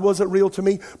me. God wasn't real to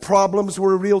me. Problems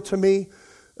were real to me.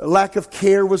 Lack of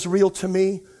care was real to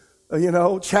me.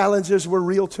 Challenges were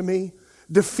real to me.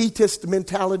 Defeatist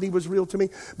mentality was real to me.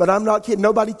 But I'm not kidding.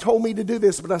 Nobody told me to do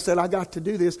this, but I said, I got to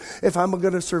do this if I'm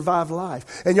going to survive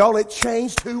life. And y'all, it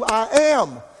changed who I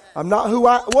am. I'm not who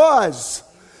I was.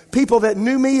 People that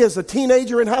knew me as a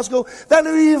teenager in high school, they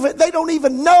don't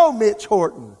even know Mitch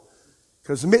Horton.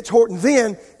 Because Mitch Horton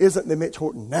then isn't the Mitch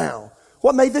Horton now.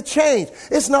 What made the change?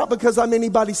 It's not because I'm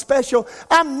anybody special.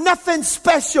 I'm nothing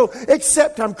special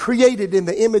except I'm created in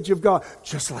the image of God,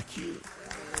 just like you.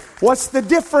 What's the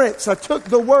difference? I took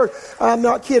the word. I'm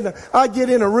not kidding. I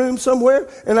get in a room somewhere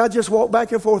and I just walk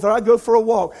back and forth. Or I go for a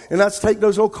walk and I take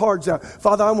those old cards out.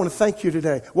 Father, I want to thank you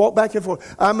today. Walk back and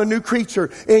forth. I'm a new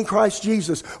creature in Christ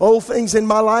Jesus. Old things in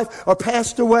my life are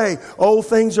passed away. All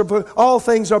things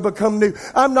are become new.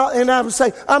 I would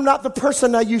say, I'm not the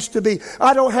person I used to be.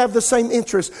 I don't have the same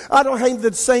interests. I don't have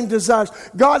the same desires.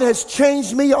 God has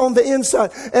changed me on the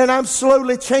inside and I'm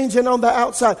slowly changing on the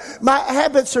outside. My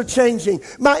habits are changing.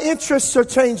 My interests are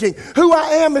changing. Who I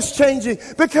am is changing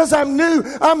because I'm new.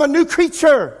 I'm a new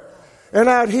creature. And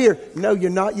out here, no, you're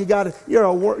not.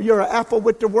 You're an apple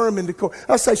with the worm in the core.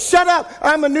 I say, shut up.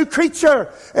 I'm a new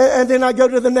creature. And then I go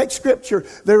to the next scripture.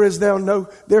 There is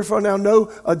therefore now no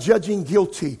judging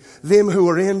guilty them who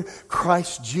are in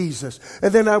Christ Jesus.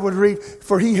 And then I would read,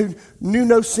 for he who knew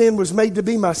no sin was made to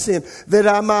be my sin, that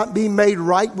I might be made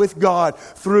right with God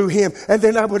through him. And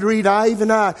then I would read, I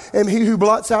am he who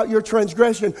blots out your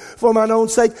transgression for mine own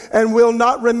sake and will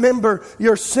not remember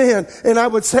your sin. And I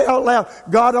would say out loud,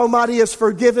 God Almighty has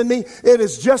forgiven me. It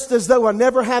is just as though I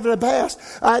never have in the past.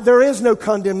 There is no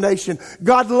condemnation.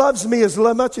 God loves me as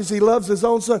much as he loves his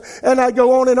own son. And I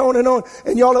go on and on and on.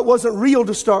 And y'all, it wasn't real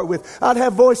to start with. I'd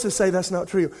have voices say that's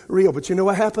not real. But you know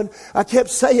what happened? I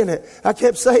kept saying it. I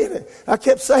kept saying it. I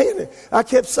kept saying it. I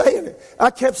kept saying it.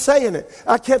 I kept saying it.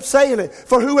 I kept saying it.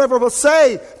 For whoever will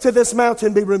say to this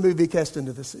mountain, be removed, be cast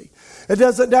into the sea. It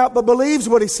doesn't doubt but believes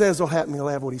what he says will happen. He'll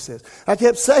have what he says. I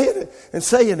kept saying it and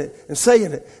saying it and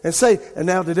saying it and saying it. And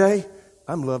now today,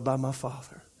 I'm loved by my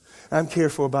Father. I'm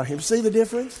cared for by him. See the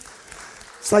difference?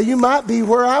 So you might be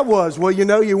where I was. Well, you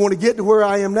want to get to where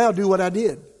I am now, do what I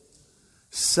did.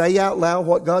 Say out loud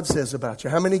what God says about you.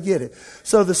 How many get it?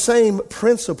 So the same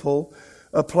principle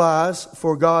applies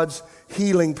for God's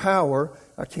healing power.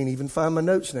 I can't even find my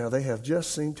notes now. They have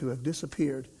just seemed to have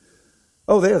disappeared.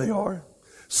 Oh, there they are.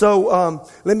 So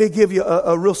let me give you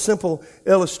a real simple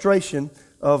illustration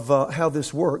of how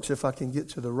this works. If I can get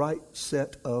to the right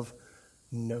set of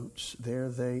notes. There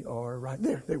they are right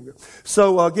there. There we go.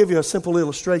 So I'll give you a simple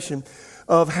illustration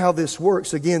of how this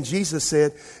works. Again, Jesus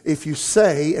said, if you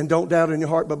say and don't doubt in your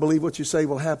heart but believe what you say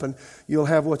will happen, you'll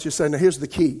have what you say. Now here's the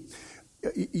key.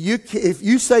 If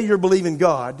you say you're believing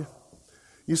God,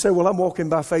 you say, well, I'm walking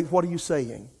by faith. What are you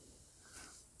saying?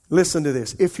 Listen to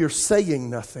this. If you're saying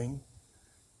nothing,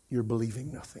 you're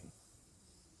believing nothing.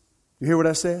 You hear what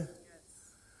I said?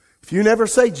 If you never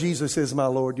say Jesus is my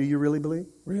Lord, do you really believe?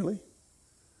 Really?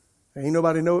 Ain't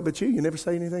nobody know it but you. You never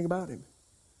say anything about him.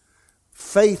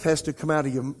 Faith has to come out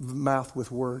of your mouth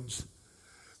with words.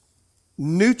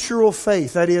 Neutral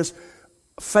faith, that is,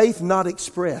 faith not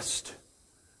expressed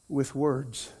with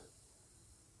words.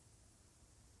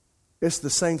 It's the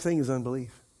same thing as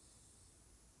unbelief.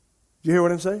 Do you hear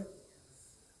what I'm saying?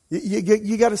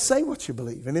 You got to say what you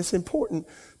believe. And it's important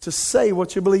to say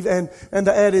what you believe. And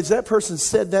the adage, that person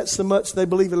said that so much they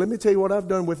believe it. Let me tell you what I've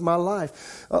done with my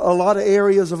life. A lot of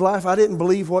areas of life, I didn't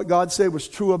believe what God said was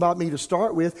true about me to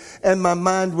start with. And my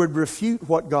mind would refute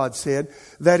what God said.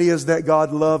 That is, that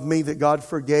God loved me, that God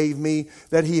forgave me,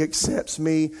 that He accepts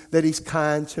me, that He's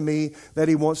kind to me, that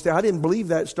He wants to. I didn't believe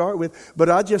that to start with. But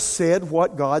I just said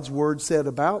what God's Word said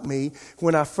about me.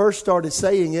 When I first started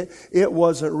saying it, it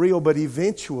wasn't real. But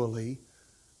eventually,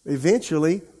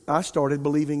 I started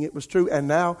believing it was true. And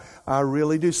now I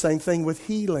really do. Same thing with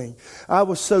healing. I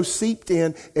was so seeped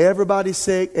in, everybody's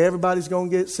sick, everybody's going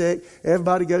to get sick,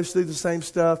 everybody goes through the same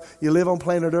stuff. You live on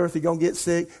planet Earth, you're going to get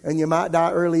sick, and you might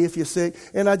die early if you're sick.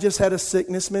 And I just had a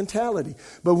sickness mentality.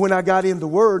 But when I got in the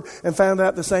Word and found out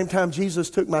at the same time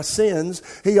Jesus took my sins,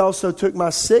 He also took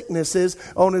my sicknesses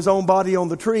on His own body on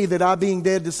the tree, that I, being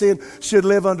dead to sin, should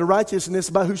live unto righteousness,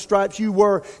 by whose stripes you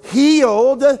were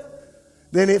healed.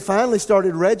 Then it finally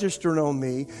started registering on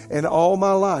me, and all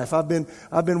my life I've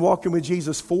been walking with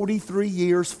Jesus 43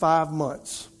 years, 5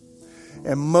 months.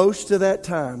 And most of that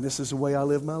time, this is the way I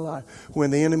live my life.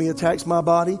 When the enemy attacks my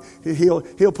body,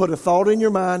 he'll put a thought in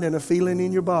your mind and a feeling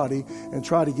in your body and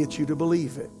try to get you to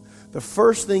believe it. The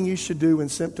first thing you should do when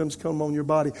symptoms come on your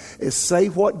body is say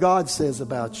what God says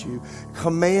about you.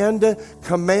 Command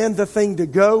the thing to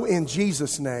go in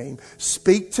Jesus' name.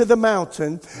 Speak to the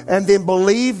mountain, and then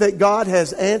believe that God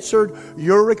has answered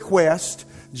your request.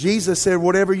 Jesus said,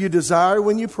 whatever you desire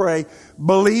when you pray,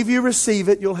 believe you receive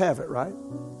it, you'll have it, right?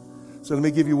 So let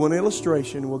me give you one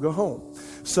illustration and we'll go home.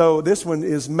 So this one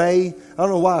is May. I don't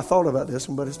know why I thought about this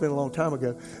one, but it's been a long time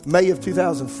ago. May of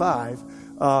 2005.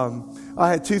 I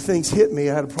had two things hit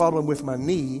me. I had a problem with my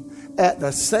knee. At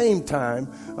the same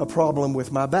time, a problem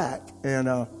with my back.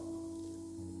 And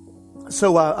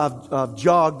so I've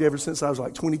jogged ever since I was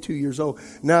like 22 years old.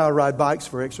 Now I ride bikes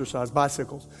for exercise,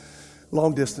 bicycles,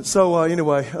 long distance. So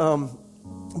anyway,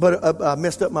 but I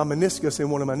messed up my meniscus in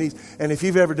one of my knees. And if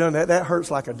you've ever done that, that hurts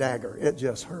like a dagger. It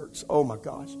just hurts. Oh my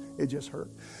gosh, it just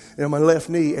hurt. And my left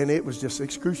knee, and it was just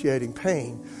excruciating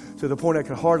pain to the point I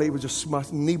could hardly, it was just, my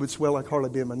knee would swell like hardly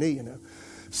bend my knee, you know.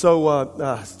 So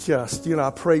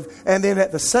I prayed. And then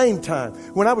at the same time,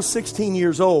 when I was 16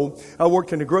 years old, I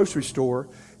worked in a grocery store,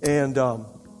 and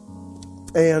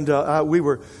we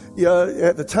were,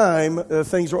 at the time,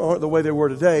 things aren't the way they were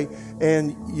today,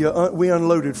 and we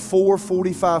unloaded 4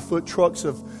 45-foot trucks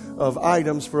of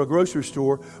items for a grocery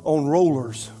store on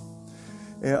rollers.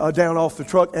 Down off the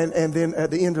truck, and then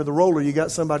at the end of the roller, you got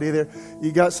somebody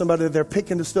there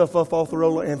picking the stuff up off the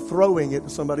roller and throwing it to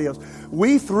somebody else.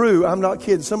 We threw, I'm not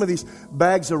kidding, some of these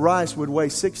bags of rice would weigh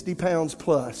 60 pounds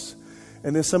plus,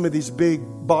 and then some of these big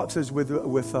boxes with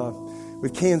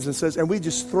cans and says, and we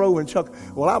just throw and chuck.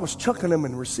 Well, I was chucking them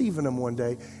and receiving them one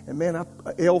day, and man,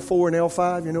 L4 and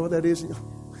L5, you know what that is?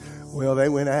 Well, they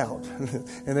went out,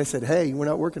 and they said, hey, we're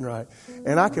not working right.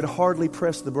 And I could hardly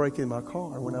press the brake in my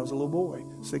car when I was a little boy,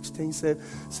 16,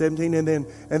 17, and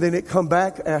then it come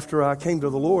back after I came to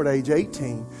the Lord, age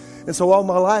 18. And so all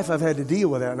my life I've had to deal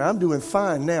with that, and I'm doing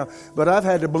fine now. But I've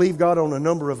had to believe God on a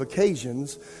number of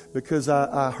occasions because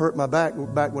I hurt my back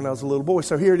when I was a little boy.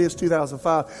 So here it is,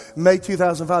 2005, May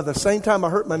 2005. The same time I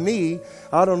hurt my knee,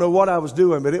 I don't know what I was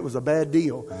doing, but it was a bad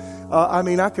deal.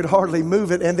 I could hardly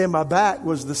move it, and then my back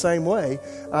was the same way.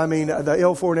 The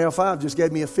L4 and L5 just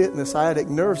gave me a fit, and the sciatic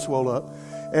nerve swelled up.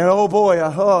 And oh boy,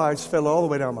 I just fell all the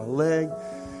way down my leg.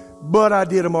 But I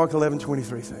did a Mark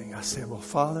 11:23 thing. I said, well,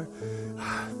 Father,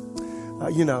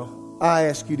 I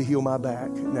ask you to heal my back.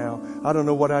 Now, I don't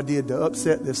know what I did to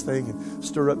upset this thing and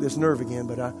stir up this nerve again,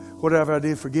 but whatever I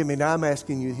did, forgive me. Now I'm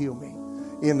asking you to heal me.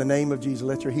 In the name of Jesus,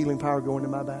 let your healing power go into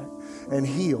my back and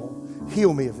heal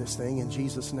me of this thing in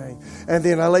Jesus' name. And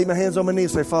then I lay my hands on my knee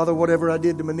and say, Father, whatever I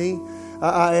did to my knee,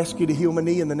 I ask you to heal my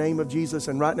knee in the name of Jesus.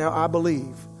 And right now I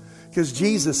believe, because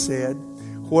Jesus said,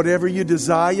 whatever you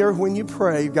desire when you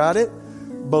pray, got it?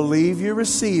 Believe you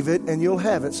receive it and you'll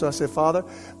have it. So I said, Father,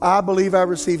 I believe I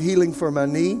receive healing for my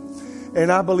knee,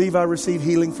 and I believe I receive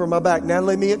healing for my back. Now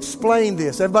let me explain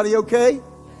this. Everybody okay?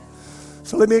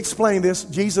 So let me explain this.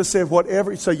 Jesus said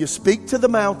so you speak to the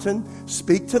mountain,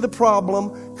 speak to the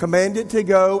problem, command it to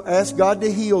go, ask God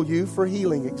to heal you for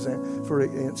healing, for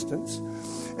instance.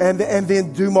 And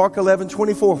then do Mark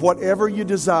 11:24. Whatever you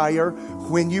desire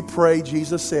when you pray,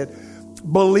 Jesus said,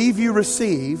 Believe you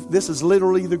receive. This is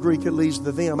literally the Greek. It leaves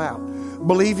the them out.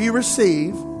 Believe you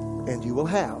receive, and you will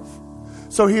have.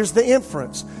 So here's the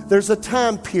inference. There's a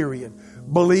time period.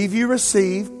 Believe you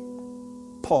receive,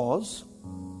 pause,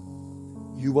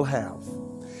 you will have.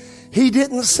 He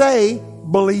didn't say,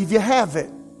 believe you have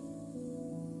it.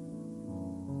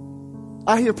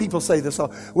 I hear people say this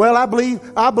all. Well, I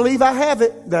believe I have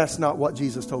it. That's not what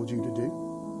Jesus told you to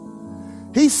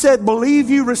do. He said, believe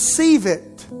you receive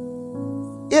it.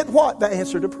 It what? The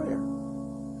answer to prayer.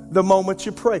 The moment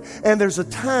you pray. And there's a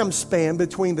time span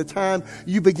between the time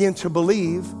you begin to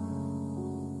believe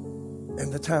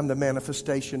and the time the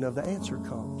manifestation of the answer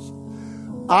comes.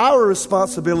 Our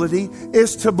responsibility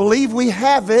is to believe we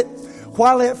have it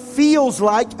while it feels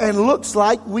like and looks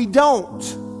like we don't.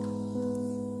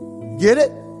 Get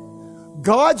it?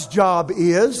 God's job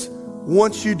is,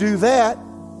 once you do that,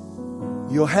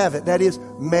 you'll have it. That is,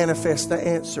 manifest the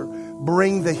answer.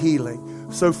 Bring the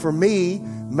healing. So for me,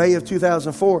 May of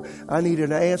 2004, I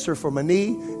needed an answer for my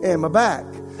knee and my back.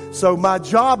 So my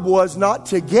job was not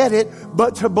to get it,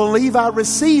 but to believe I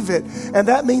receive it. And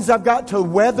that means I've got to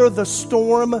weather the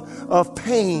storm of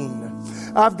pain.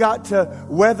 I've got to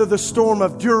weather the storm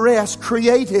of duress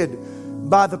created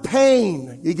by the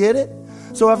pain. You get it?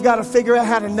 So I've got to figure out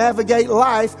how to navigate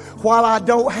life while I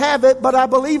don't have it, but I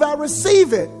believe I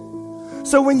receive it.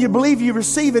 So when you believe you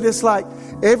receive it, it's like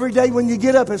every day when you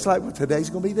get up, it's like, well, today's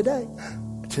going to be the day.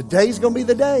 Today's going to be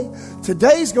the day.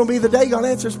 Today's going to be the day God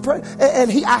answers prayer. And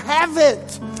I have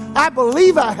it. I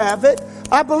believe I have it.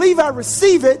 I believe I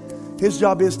receive it. His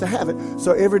job is to have it.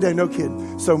 So every day, no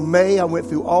kidding. So May, I went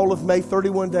through all of May,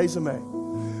 31 days of May.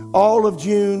 All of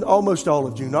June, almost all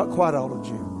of June, not quite all of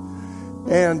June.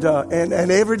 And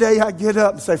every day I get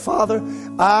up and say, Father,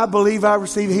 I believe I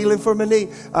receive healing for my knee.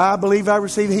 I believe I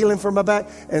receive healing for my back.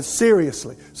 And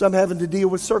seriously, so I'm having to deal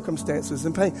with circumstances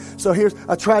and pain. So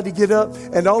I tried to get up,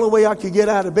 and the only way I could get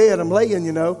out of bed, I'm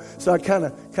laying, so I kind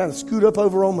of scoot up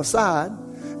over on my side,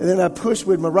 and then I push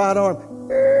with my right arm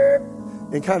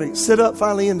and kind of sit up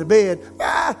finally in the bed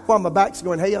while my back's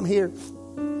going, hey, I'm here.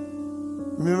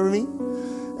 Remember me?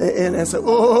 And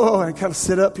so, and kind of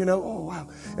sit up, oh, wow.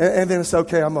 And then it's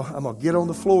okay, I'm going to get on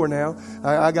the floor now.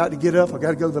 I got to get up. I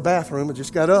got to go to the bathroom. I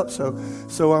just got up. So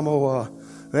I'm going to,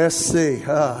 let's see.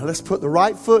 Let's put the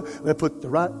right foot. Let's put the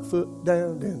right foot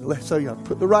down. Then the left. So you got to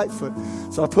put the right foot.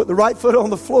 So I put the right foot on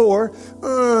the floor.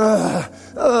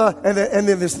 And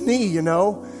then this knee,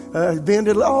 bend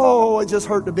it. Oh, it just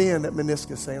hurt to bend. That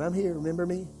meniscus saying, I'm here. Remember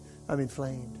me? I'm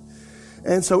inflamed.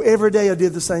 And so every day I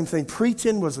did the same thing.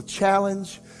 Preaching was a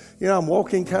challenge. I'm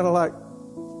walking kind of like,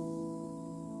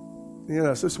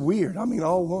 it's just weird.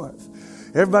 All once.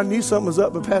 Everybody knew something was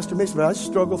up with Pastor Mitch, but I just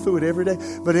struggled through it every day.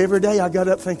 But every day I got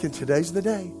up thinking, today's the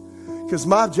day. Because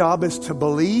my job is to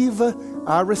believe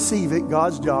I receive it.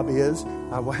 God's job is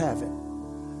I will have it.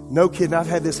 No kidding. I've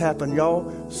had this happen,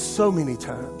 y'all, so many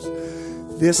times.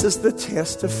 This is the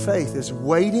test of faith, is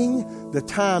waiting the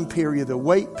time period, the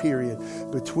wait period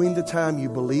between the time you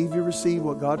believe you receive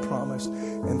what God promised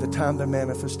and the time the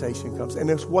manifestation comes.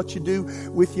 And it's what you do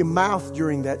with your mouth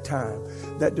during that time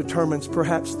that determines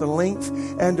perhaps the length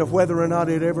and of whether or not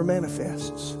it ever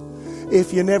manifests.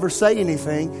 If you never say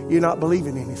anything, you're not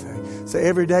believing anything. So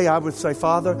every day I would say,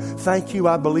 Father, thank you.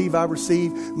 I believe I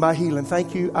receive my healing.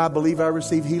 Thank you. I believe I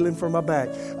receive healing for my back.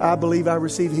 I believe I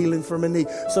receive healing for my knee.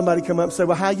 Somebody come up and say,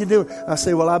 well, how you doing? I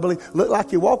say, well, I believe. Look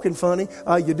like you're walking funny.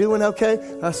 You doing okay?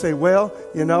 I say, well,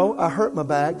 I hurt my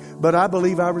back, but I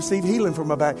believe I receive healing for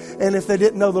my back. And if they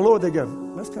didn't know the Lord, they go,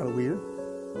 that's kind of weird.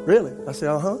 Really? I say,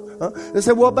 They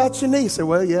say, what about your knee? I say,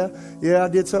 well, yeah, I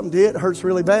did something to it. It hurts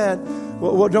really bad.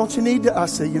 Well, don't you need to? I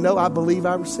say, I believe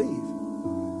I receive.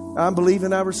 I'm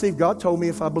believing I receive. God told me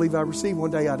if I believe I receive, one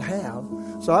day I'd have.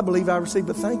 So I believe I receive,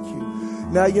 but thank you.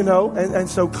 Now, and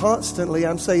so constantly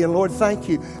I'm saying, Lord, thank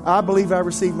you. I believe I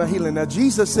receive my healing. Now,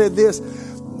 Jesus said this,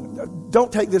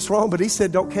 don't take this wrong, but he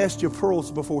said, don't cast your pearls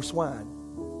before swine.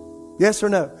 Yes or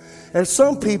no? And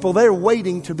some people, they're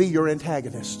waiting to be your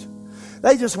antagonist.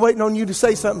 They just waiting on you to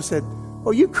say something and said,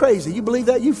 oh, you crazy. You believe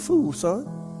that? You fool, son.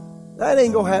 That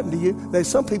ain't going to happen to you. There's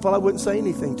some people I wouldn't say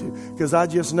anything to because I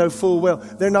just know full well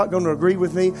they're not going to agree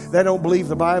with me. They don't believe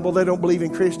the Bible. They don't believe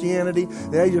in Christianity.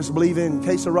 They just believe in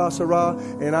que sera, sera.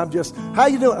 And I'm just, how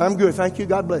you doing? I'm good. Thank you.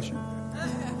 God bless you.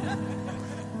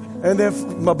 And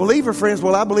then my believer friends,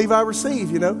 well, I believe I receive,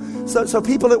 So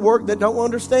people at work that don't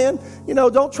understand,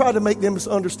 don't try to make them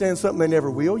understand something they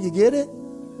never will. You get it?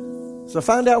 So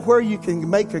find out where you can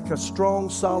make a strong,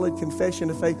 solid confession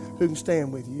of faith who can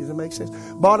stand with you. Does that make sense?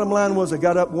 Bottom line was I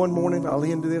got up one morning. I'll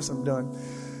end this. I'm done.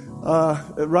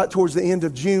 Right towards the end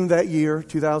of June that year,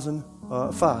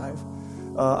 2005.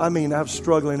 I was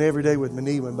struggling every day with my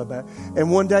knee and my back.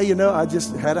 And one day, I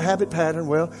just had a habit pattern.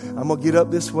 Well, I'm going to get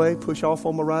up this way, push off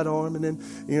on my right arm, and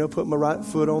then, put my right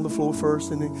foot on the floor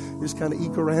first, and then just kind of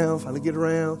eke around, finally get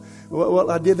around. Well,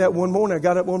 I did that one morning. I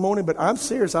got up one morning, but I'm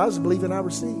serious. I was believing I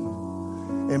received.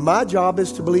 And my job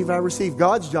is to believe I receive.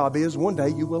 God's job is one day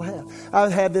you will have.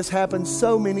 I've had this happen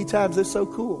so many times. It's so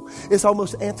cool. It's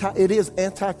almost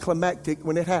anticlimactic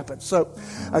when it happens. So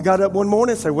I got up one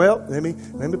morning and said, well, let me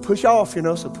push off,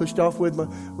 So pushed off with my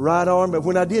right arm. But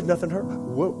when I did, nothing hurt.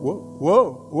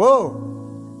 Whoa.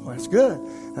 Well, that's good.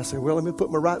 I said, well, let me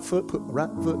put my right foot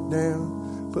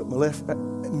down, put my left back,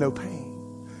 no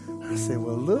pain. I said,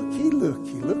 well, looky.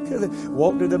 Look at it.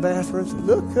 Walked to the bathroom, said,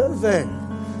 look at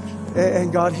that.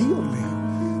 And God healed me.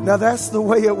 Now that's the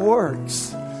way it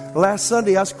works. Last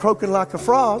Sunday I was croaking like a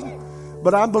frog,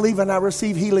 but I'm believing I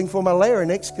received healing for my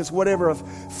larynx, because whatever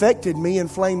affected me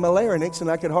inflamed my larynx and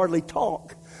I could hardly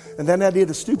talk. And then I did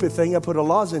a stupid thing. I put a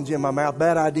lozenge in my mouth.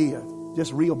 Bad idea.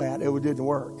 Just real bad. It didn't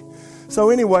work. So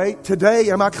anyway, today,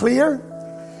 am I clear?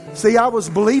 See, I was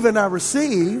believing I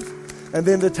received, and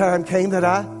then the time came that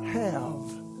I have.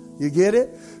 You get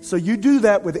it? So you do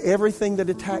that with everything that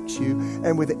attacks you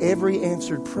and with every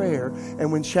answered prayer.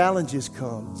 And when challenges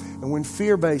come and when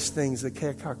fear-based things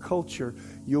attack our culture,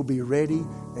 you'll be ready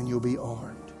and you'll be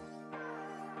armed.